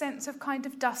it a sense of kind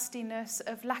of dustiness,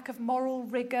 of lack of moral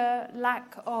rigour,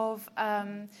 lack of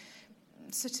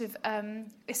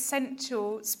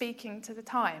essential speaking to the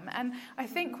time. And I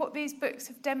think what these books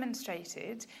have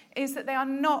demonstrated is that they are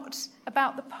not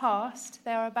about the past,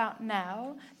 they are about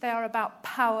now, they are about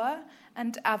power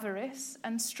and avarice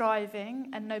and striving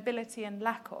and nobility and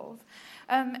lack of.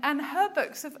 And her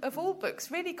books, of all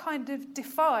books, really kind of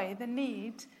defy the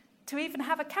need to even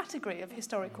have a category of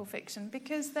historical fiction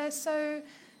because they're so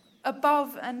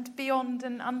above and beyond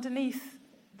and underneath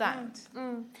that.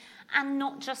 And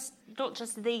not just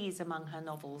these among her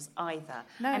novels either.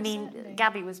 No, I mean, certainly.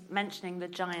 Gabby was mentioning The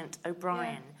Giant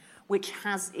O'Brien, which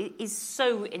is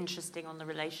so interesting on the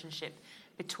relationship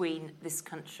between this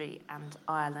country and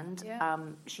Ireland. Yeah.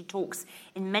 She talks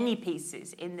in many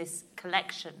pieces in this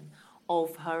collection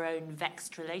of her own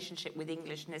vexed relationship with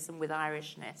Englishness and with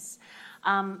Irishness.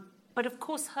 But of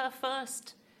course, her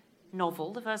first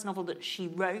novel, the first novel that she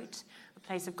wrote, A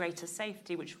Place of Greater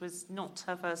Safety, which was not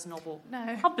her first novel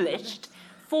published,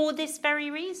 for this very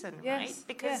reason, right?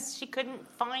 Because she couldn't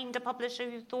find a publisher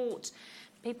who thought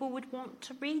people would want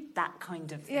to read that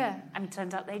kind of thing. And it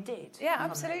turns out they did. Yeah,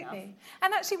 absolutely.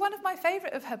 And actually, one of my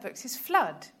favourite of her books is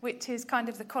Flood, which is kind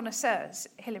of the connoisseur's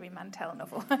Hilary Mantel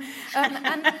novel.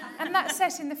 and that's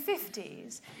set in the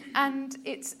 50s. And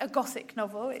it's a Gothic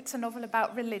novel. It's a novel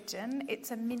about religion. It's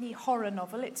a mini horror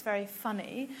novel. It's very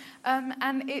funny.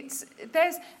 And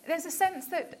there's a sense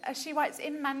that, as she writes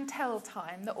in Mantel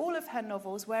time, that all of her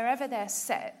novels, wherever they're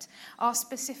set, are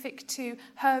specific to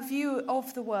her view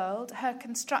of the world, her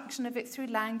construction of it through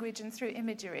language and through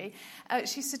imagery.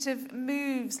 She sort of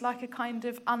moves like a kind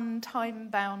of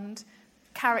untime-bound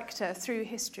character through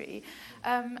history.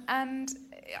 And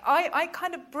I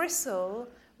kind of bristle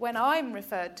when I'm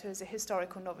referred to as a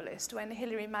historical novelist. When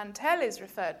Hilary Mantel is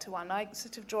referred to one, I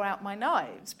sort of draw out my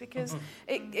knives because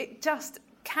it just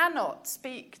cannot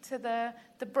speak to the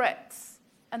breadth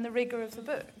and the rigour of the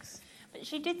books. But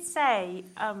she did say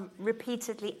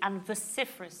repeatedly and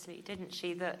vociferously, didn't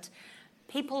she, that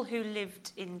people who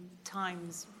lived in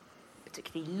times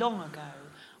particularly long ago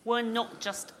were not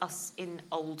just us in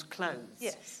old clothes.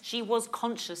 Yes. She was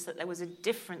conscious that there was a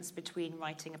difference between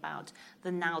writing about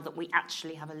the now that we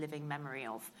actually have a living memory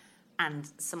of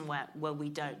and somewhere where we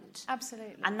don't.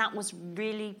 Absolutely. And that was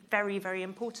really very, very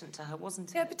important to her,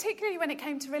 wasn't it? Yeah, particularly when it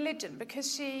came to religion,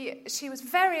 because she was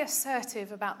very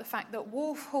assertive about the fact that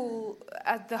Wolf Hall,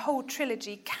 the whole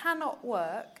trilogy, cannot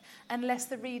work unless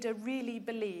the reader really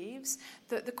believes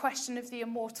that the question of the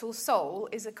immortal soul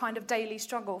is a kind of daily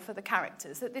struggle for the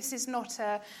characters, that this is not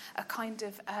a kind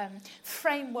of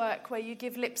framework where you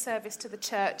give lip service to the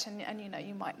church and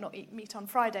you might not eat meat on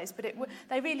Fridays, but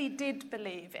they really did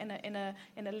believe in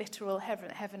a literal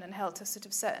heaven and hell to sort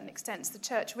of certain extents. The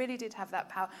church really did have that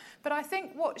power. But I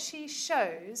think what she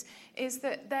shows is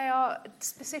that they are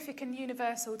specific and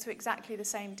universal to exactly the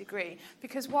same degree,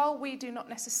 because while we do not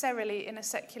necessarily in a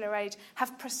secular age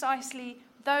have precisely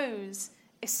those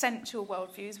essential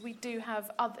worldviews, we do have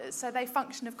others. So they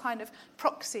function as kind of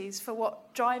proxies for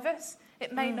what drive us.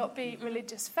 It may not be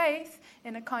religious faith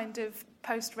in a kind of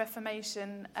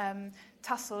post-Reformation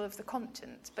tussle of the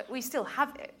conscience, but we still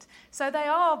have it. So they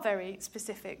are very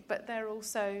specific, but they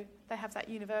have that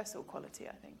universal quality,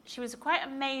 I think. She was quite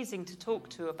amazing to talk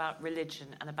to about religion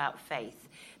and about faith,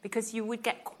 because you would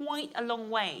get quite a long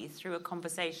way through a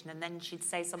conversation and then she'd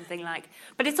say something like,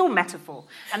 but it's all metaphor,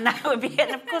 and that would be it.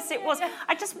 And of course it was.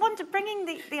 I just wanted bringing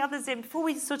the others in before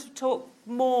we sort of talk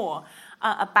more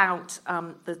about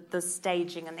the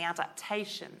staging and the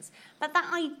adaptations. But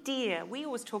that idea, we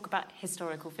always talk about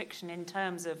historical fiction in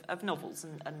terms of novels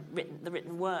and the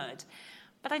written word.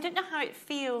 But I don't know how it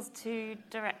feels to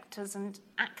directors and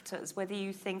actors, whether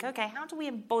you think, OK, how do we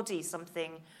embody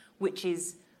something which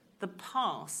is the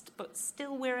past, but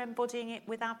still we're embodying it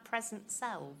with our present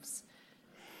selves?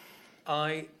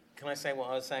 Can I say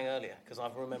what I was saying earlier? Because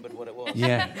I've remembered what it was.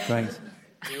 Yeah, thanks.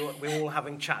 We were all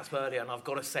having chats earlier, and I've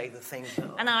got to say the things.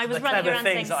 And I was running around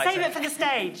saying, save it for the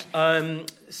stage.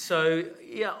 So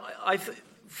yeah,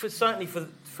 certainly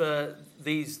for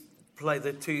these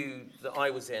the two that I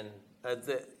was in,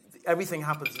 everything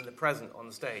happens in the present on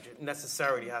the stage. It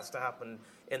necessarily has to happen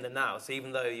in the now. So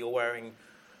even though you're wearing,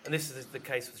 and this is the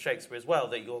case with Shakespeare as well,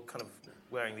 that you're kind of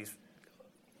wearing these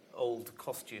old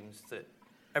costumes, that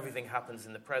everything happens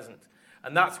in the present.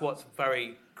 And that's what's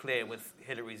very clear with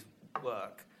Hilary's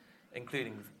work,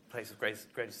 including Place of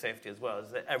Greatest Safety as well,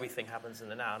 is that everything happens in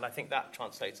the now. And I think that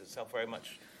translates itself very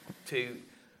much to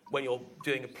when you're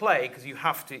doing a play, because you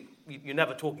have to, you're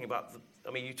never talking about,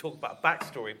 you talk about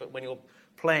backstory, but when you're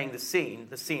playing the scene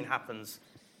happens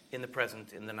in the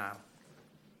present, in the now.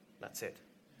 That's it.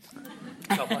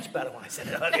 Felt much better when I said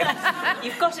it earlier.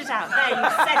 You've got it out there,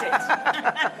 you've said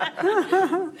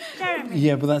it. Jeremy.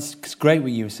 Yeah, but that's great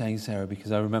what you were saying, Sarah,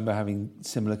 because I remember having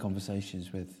similar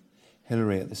conversations with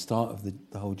Hilary at the start of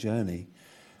the whole journey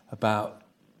about,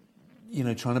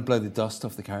 trying to blow the dust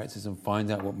off the characters and find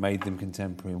out what made them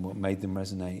contemporary and what made them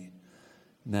resonate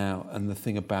now. And the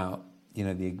thing about,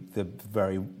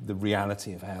 the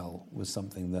reality of hell was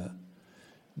something that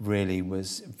really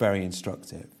was very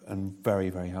instructive and very,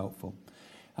 very helpful.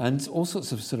 And all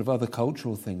sorts of sort of other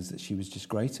cultural things that she was just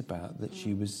great about,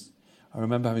 I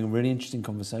remember having a really interesting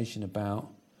conversation about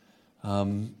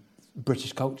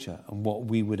British culture and what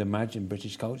we would imagine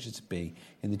British culture to be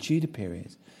in the Tudor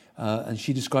period. And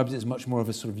she described it as much more of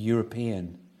a sort of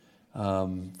European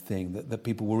thing, that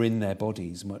people were in their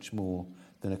bodies much more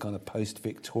than a kind of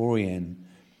post-Victorian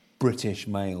British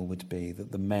male would be,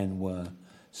 that the men were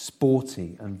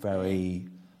sporty and very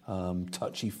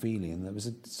touchy-feely, and there was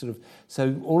a sort of,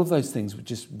 so all of those things were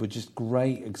just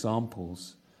great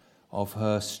examples of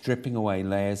her stripping away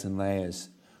layers and layers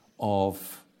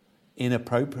of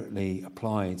inappropriately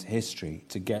applied history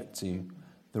to get to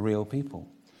the real people.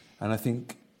 And I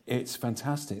think it's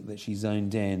fantastic that she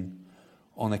zoned in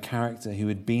on a character who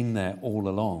had been there all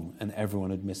along and everyone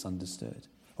had misunderstood,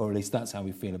 or at least that's how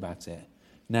we feel about it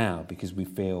now, because we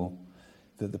feel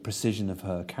that the precision of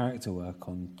her character work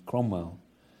on Cromwell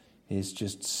is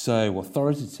just so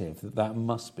authoritative that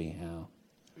must be how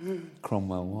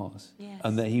Cromwell was. Yes.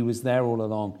 And that he was there all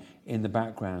along in the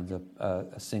background,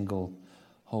 a single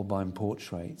Holbein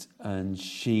portrait, and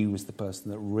she was the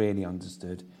person that really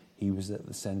understood. He was at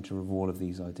the centre of all of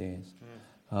these ideas.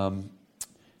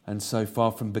 And so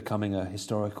far from becoming a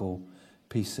historical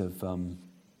piece of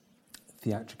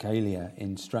theatricalia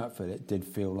in Stratford, it did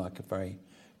feel like a very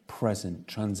present,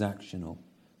 transactional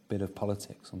bit of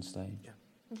politics on stage. Yeah.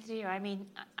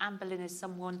 Anne Boleyn is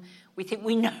someone we think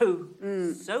we know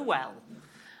so well.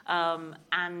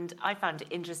 And I found it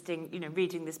interesting,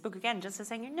 reading this book again, just as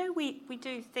saying, we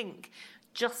do think,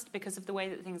 just because of the way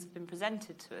that things have been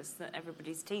presented to us, that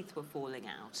everybody's teeth were falling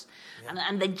out. Yeah.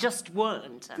 And they just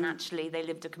weren't. And actually, they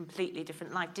lived a completely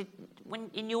different life.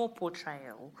 In your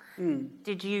portrayal, how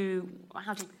did you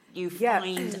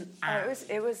find Anne?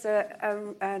 It was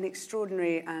an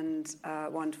extraordinary and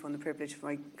wonderful, and the privilege of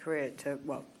my career to,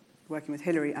 working with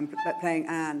Hilary and playing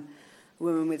Anne, a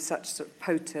woman with such sort of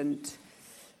potent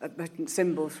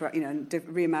symbols,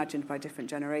 reimagined by different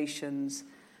generations.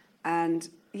 And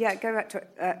go back to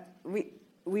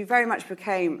we very much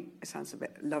became, it sounds a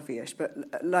bit lovey-ish, but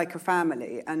like a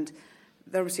family, and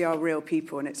they obviously are real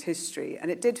people and it's history,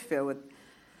 and it did feel with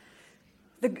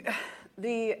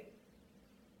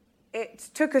it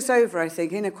took us over, I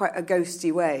think, in quite a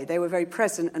ghosty way. They were very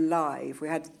present and live. We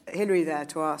had Hilary there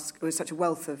to ask. It was such a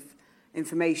wealth of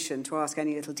information to ask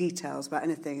any little details about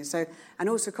anything. So, and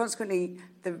also consequently,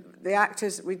 the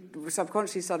actors, we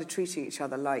subconsciously started treating each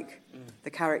other like the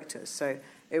characters. So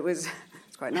it was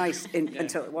quite nice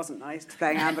until it wasn't nice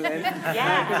playing Anne Boleyn.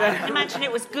 Yeah, I imagine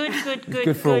it was good,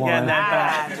 for a while.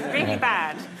 bad, really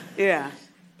bad. Yeah.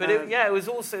 But it was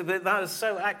also that was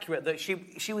so accurate that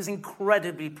she was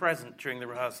incredibly present during the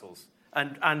rehearsals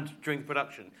and during the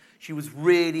production. She was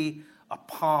really a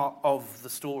part of the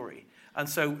story,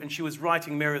 and she was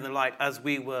writing Mirror in the Light as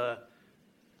we were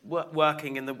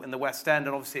working in the West End,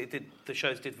 and obviously the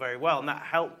shows did very well, and that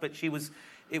helped. But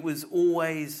it was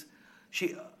always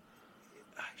she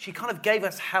kind of gave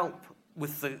us help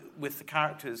with the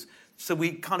characters, so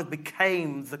we kind of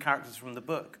became the characters from the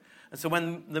book. And so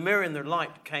when The Mirror in the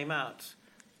Light came out,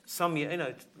 some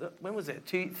year, when was it?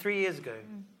 3 years ago?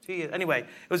 2 years. Anyway,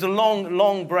 it was a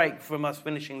long break from us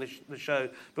finishing the show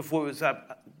before it was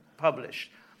published.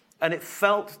 And it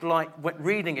felt like,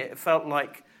 reading it felt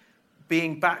like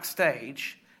being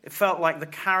backstage. It felt like the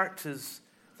characters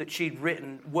that she'd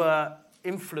written were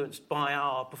influenced by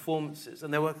our performances.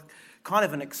 And they were kind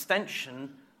of an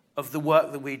extension of the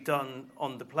work that we'd done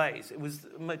on the plays.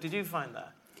 Did you find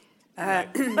that?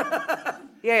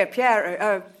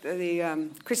 Pierre,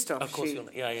 Christophe. Of course,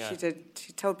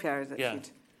 she told Pierre that she'd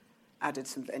added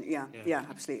something. Yeah,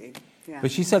 absolutely. Yeah.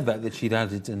 But she said that she'd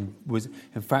added and was,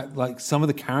 in fact, like some of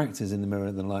the characters in The Mirror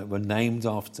in the Light were named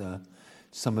after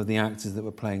some of the actors that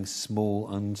were playing small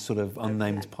and sort of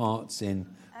unnamed parts in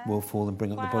Will Fall and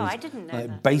Bring Up the Bodies. I didn't know like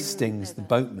that. Bastings, the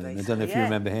boatman, I don't know if you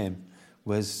remember him,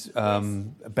 was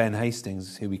Ben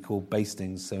Hastings, who we call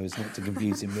Bastings, so as not to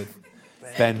confuse him with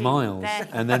Ben Miles.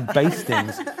 And then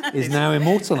Bastings is now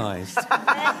immortalised.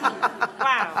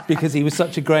 Wow. Because he was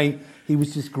just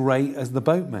great as the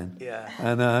boatman. Yeah.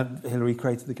 And Hilary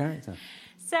created the character.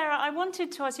 Sarah, I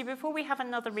wanted to ask you, before we have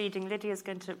another reading, Lydia's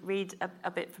going to read a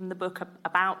bit from the book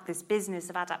about this business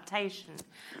of adaptation.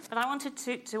 But I wanted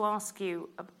to ask you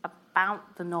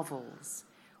about the novels,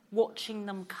 watching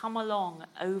them come along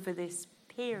over this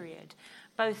period,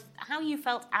 both how you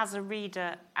felt as a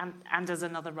reader and as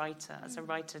another writer, as a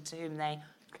writer to whom they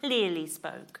clearly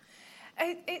spoke.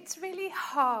 It's really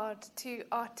hard to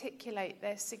articulate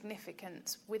their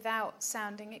significance without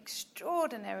sounding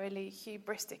extraordinarily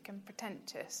hubristic and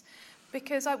pretentious,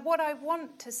 because what I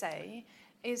want to say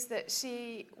is that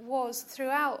she was,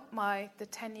 throughout the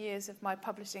 10 years of my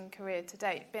publishing career to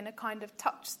date, been a kind of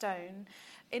touchstone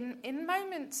in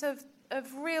moments of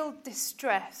real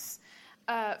distress,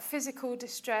 physical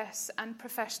distress and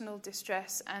professional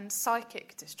distress and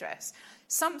psychic distress.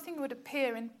 Something would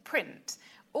appear in print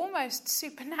almost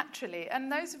supernaturally, and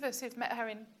those of us who've met her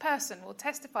in person will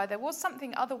testify there was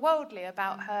something otherworldly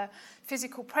about her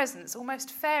physical presence,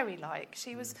 almost fairy-like.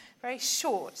 She was very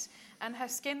short and her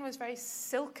skin was very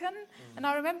silken, and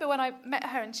I remember when I met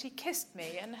her and she kissed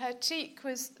me and her cheek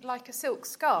was like a silk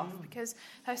scarf because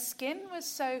her skin was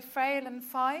so frail and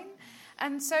fine,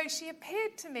 and so she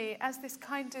appeared to me as this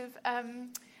kind of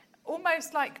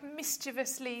almost like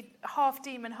mischievously half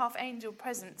demon, half angel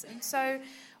presence. And so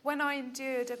when I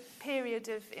endured a period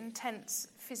of intense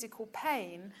physical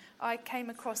pain, I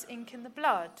came across Ink in the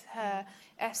Blood, her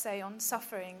essay on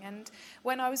suffering. And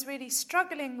when I was really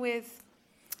struggling with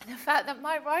the fact that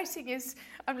my writing is,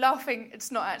 I'm laughing, it's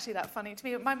not actually that funny to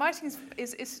me, but my writing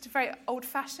is very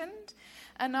old-fashioned.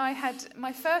 And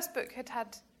my first book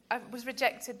I was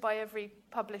rejected by every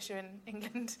publisher in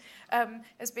England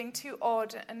as being too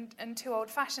odd and too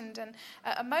old-fashioned. And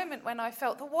at a moment when I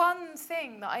felt the one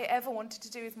thing that I ever wanted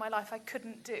to do with my life I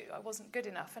couldn't do, I wasn't good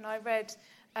enough, and I read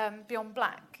Beyond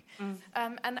Black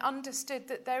and understood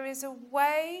that there is a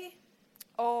way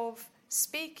of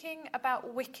speaking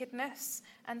about wickedness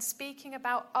and speaking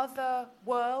about other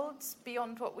worlds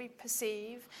beyond what we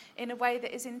perceive in a way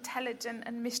that is intelligent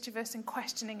and mischievous and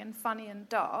questioning and funny and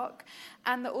dark,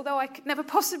 and that although I could never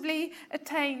possibly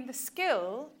attain the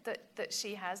skill that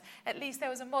she has, at least there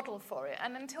was a model for it.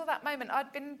 And until that moment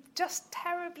I'd been just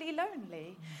terribly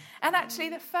lonely. And actually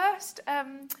the first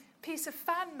piece of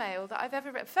fan mail that I've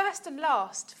ever written, first and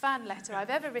last fan letter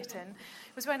I've ever written,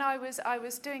 was when I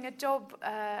was doing a job.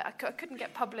 I couldn't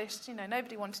get published,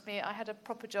 nobody wanted me. I had a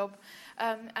proper job,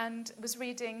 and was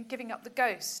reading Giving Up the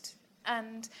Ghost,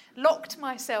 and locked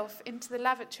myself into the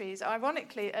lavatories,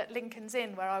 ironically at Lincoln's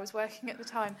Inn, where I was working at the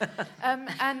time,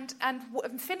 and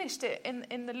finished it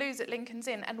in the loos at Lincoln's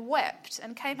Inn, and wept,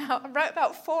 and came out and wrote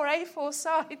about 4 A4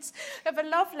 sides of a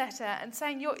love letter, and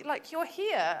saying, you're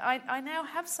here. I now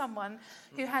have someone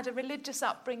who had a religious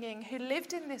upbringing, who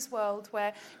lived in this world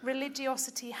where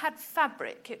religiosity had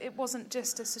fabric. It wasn't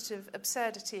just a sort of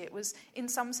absurdity. It was, in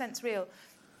some sense, real.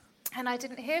 And I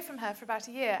didn't hear from her for about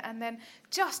a year. And then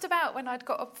just about when I'd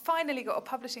finally got a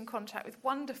publishing contract with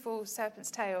wonderful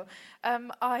Serpent's Tail,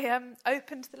 I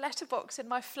opened the letterbox in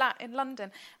my flat in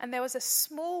London, and there was a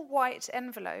small white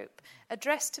envelope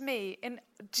addressed to me in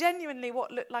genuinely what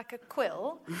looked like a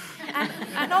quill.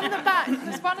 And on the back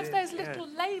was one of those little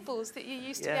labels that you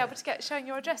used to be able to get showing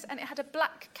your address, and it had a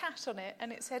black cat on it,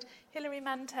 and it said Hilary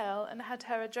Mantel, and had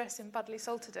her address in Budley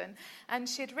Salterton. And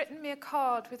she had written me a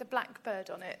card with a blackbird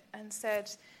on it and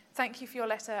said, "Thank you for your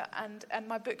letter, and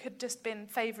my book had just been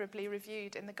favourably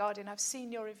reviewed in The Guardian. I've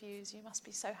seen your reviews. You must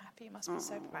be so happy. You must be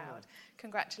so proud.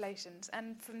 Congratulations."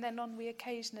 And from then on, we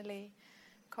occasionally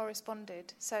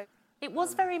corresponded. So it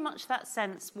was very much that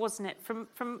sense, wasn't it? From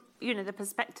the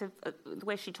perspective, the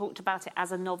way she talked about it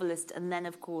as a novelist, and then,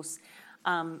 of course,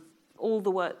 all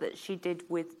the work that she did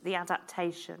with the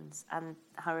adaptations and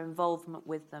her involvement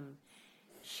with them.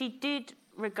 She did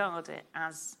regard it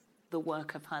as the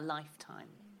work of her lifetime,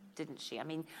 didn't she? I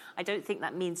mean, I don't think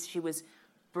that means she was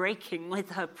breaking with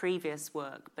her previous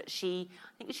work, but I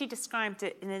think she described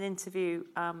it in an interview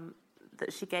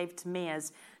that she gave to me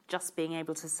as just being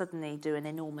able to suddenly do an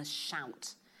enormous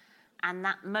shout. And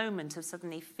that moment of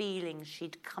suddenly feeling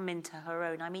she'd come into her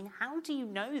own. I mean, how do you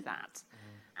know that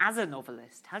as a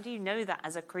novelist? How do you know that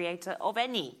as a creator of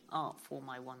any art form,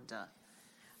 I wonder?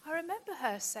 I remember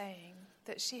her saying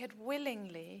that she had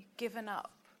willingly given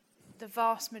up the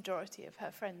vast majority of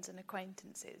her friends and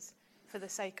acquaintances for the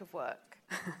sake of work.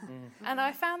 And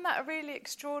I found that a really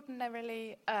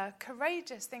extraordinarily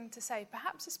courageous thing to say,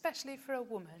 perhaps especially for a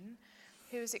woman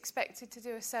who was expected to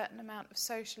do a certain amount of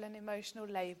social and emotional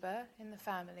labour in the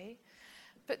family.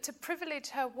 But to privilege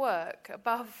her work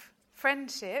above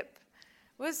friendship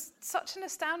was such an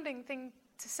astounding thing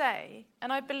to say,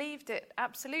 and I believed it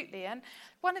absolutely. And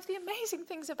one of the amazing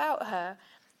things about her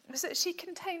was that she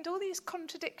contained all these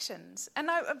contradictions. And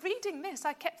reading this,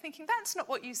 I kept thinking, that's not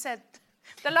what you said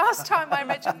the last time I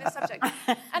read you on this subject.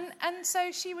 And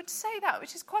so she would say that,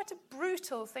 which is quite a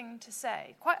brutal thing to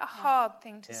say, quite a hard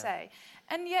thing to say.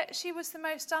 And yet she was the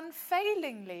most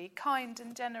unfailingly kind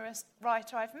and generous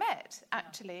writer I've met,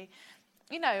 actually.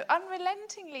 You know,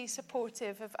 unrelentingly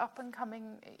supportive of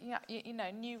up-and-coming,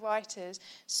 new writers,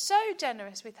 so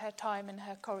generous with her time and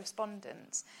her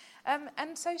correspondence.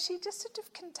 And so she just sort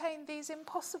of contained these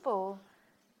impossible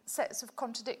sets of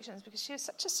contradictions because she was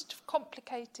such a sort of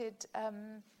complicated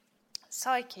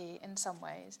psyche in some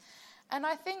ways. And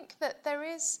I think that there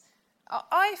is,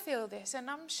 I feel this, and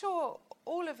I'm sure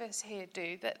all of us here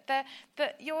do,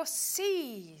 that you're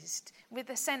seized with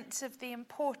a sense of the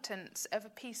importance of a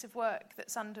piece of work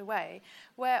that's underway,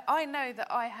 where I know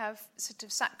that I have sort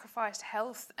of sacrificed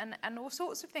health and all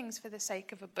sorts of things for the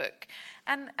sake of a book.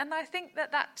 And I think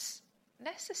that that's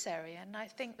necessary, and I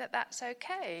think that that's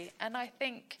okay. And I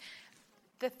think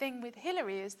the thing with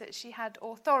Hilary is that she had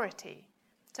authority.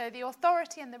 So the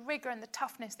authority and the rigour and the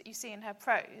toughness that you see in her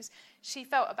prose, she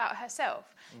felt about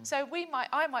herself. So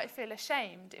I might feel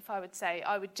ashamed if I would say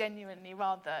I would genuinely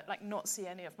rather not see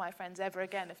any of my friends ever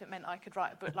again if it meant I could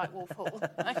write a book like Wolf Hall.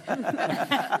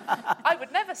 I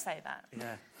would never say that,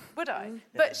 would I?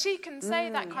 But she can say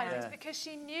that kind of thing because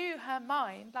she knew her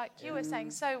mind, like you were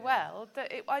saying so well, that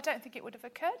I don't think it would have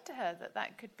occurred to her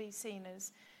that could be seen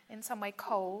as in some way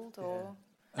cold or...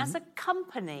 As a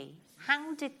company,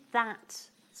 how did that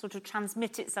sort of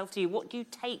transmit itself to you? What do you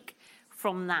take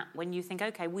from that when you think,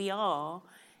 OK, we are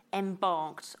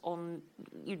embarked on,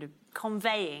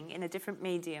 conveying in a different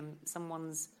medium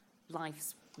someone's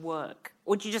life's work?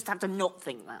 Or do you just have to not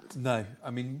think that? No, I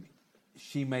mean,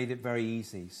 she made it very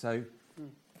easy. So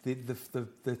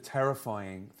the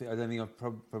terrifying, I don't think I've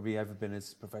probably ever been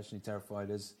as professionally terrified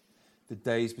as the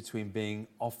days between being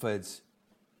offered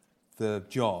the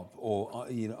job or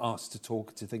asked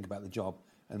to think about the job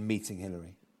and meeting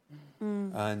Hilary.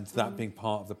 And that being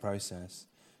part of the process.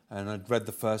 And I'd read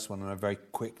the first one and I very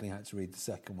quickly had to read the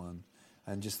second one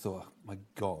and just thought, oh, my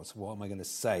God, what am I going to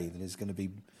say that is going to be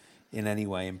in any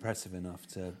way impressive enough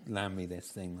to land me this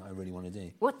thing that I really want to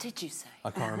do? What did you say?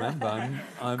 I can't remember.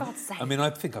 God's sake. I mean,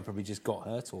 I think I probably just got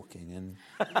her talking and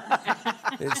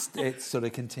it's sort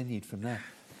of continued from there.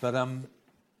 But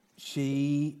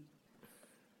she...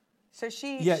 So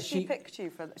she picked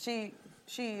you for that?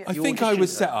 I think I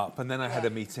was set up, and then I had a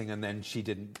meeting, and then she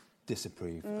didn't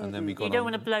disapprove, and then we got. You don't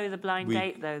want to blow the blind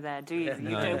date, though, there, do you? You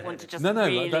don't want to just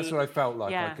really... that's what I felt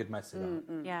like. I could mess it up.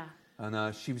 Yeah.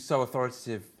 And she was so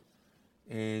authoritative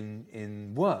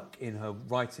in work, in her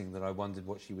writing, that I wondered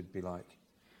what she would be like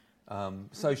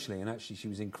socially. And actually, she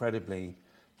was incredibly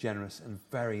generous and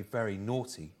very, very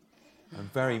naughty,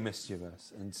 and very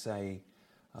mischievous, and say.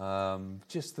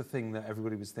 Just the thing that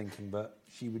everybody was thinking, but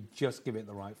she would just give it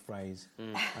the right phrase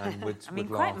and would I mean,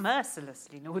 would quite laugh.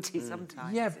 mercilessly naughty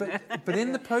sometimes. Yeah, but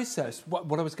in the process,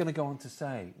 what I was going to go on to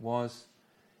say was,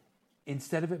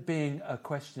 instead of it being a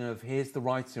question of here's the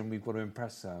writer and we've got to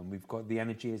impress her and we've got the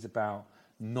energy is about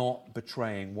not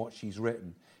betraying what she's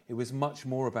written, it was much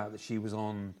more about that she was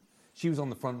on she was on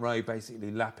the front row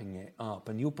basically lapping it up.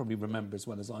 And you'll probably remember as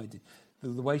well as I did,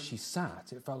 the way she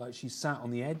sat, it felt like she sat on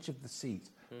the edge of the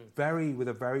seat, with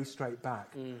a very straight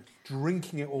back,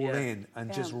 drinking it all in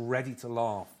and just ready to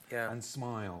laugh and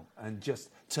smile and just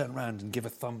turn around and give a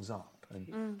thumbs up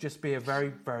and just be a very,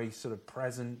 very sort of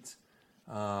present,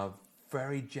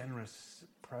 very generous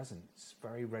presence,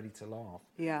 very ready to laugh.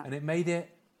 Yeah. And it made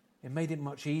it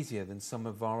much easier than some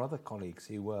of our other colleagues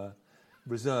who were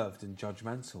reserved and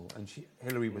judgmental. And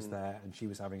Hilary was there and she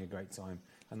was having a great time,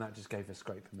 and that just gave us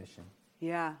great permission.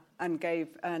 Yeah, and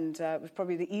was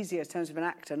probably the easiest in terms of an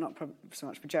actor, not so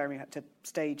much for Jeremy, had to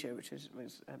stage her, which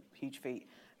was a huge feat.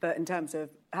 But in terms of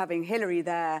having Hilary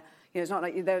there, it's not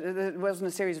like there wasn't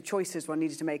a series of choices one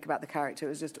needed to make about the character. It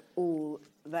was just all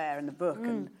there in the book.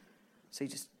 And so you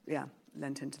just,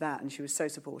 lent into that. And she was so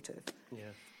supportive. Yeah.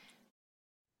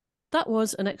 That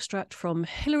was an extract from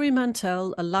Hilary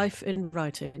Mantel, A Life in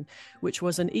Writing, which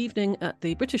was an evening at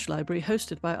the British Library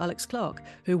hosted by Alex Clark,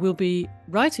 who will be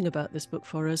writing about this book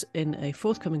for us in a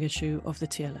forthcoming issue of the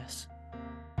TLS.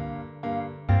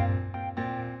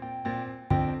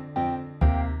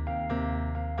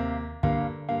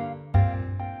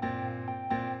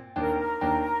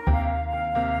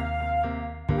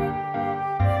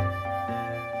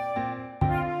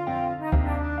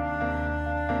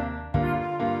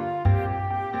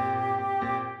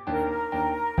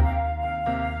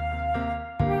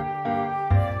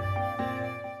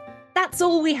 That's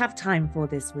all we have time for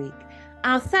this week.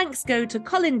 Our thanks go to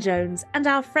Colin Jones and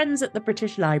our friends at the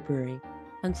British Library.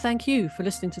 And thank you for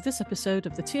listening to this episode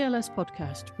of the TLS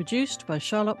podcast, produced by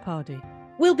Charlotte Pardee.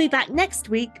 We'll be back next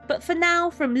week, but for now,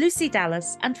 from Lucy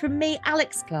Dallas and from me,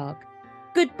 Alex Clark,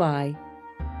 goodbye.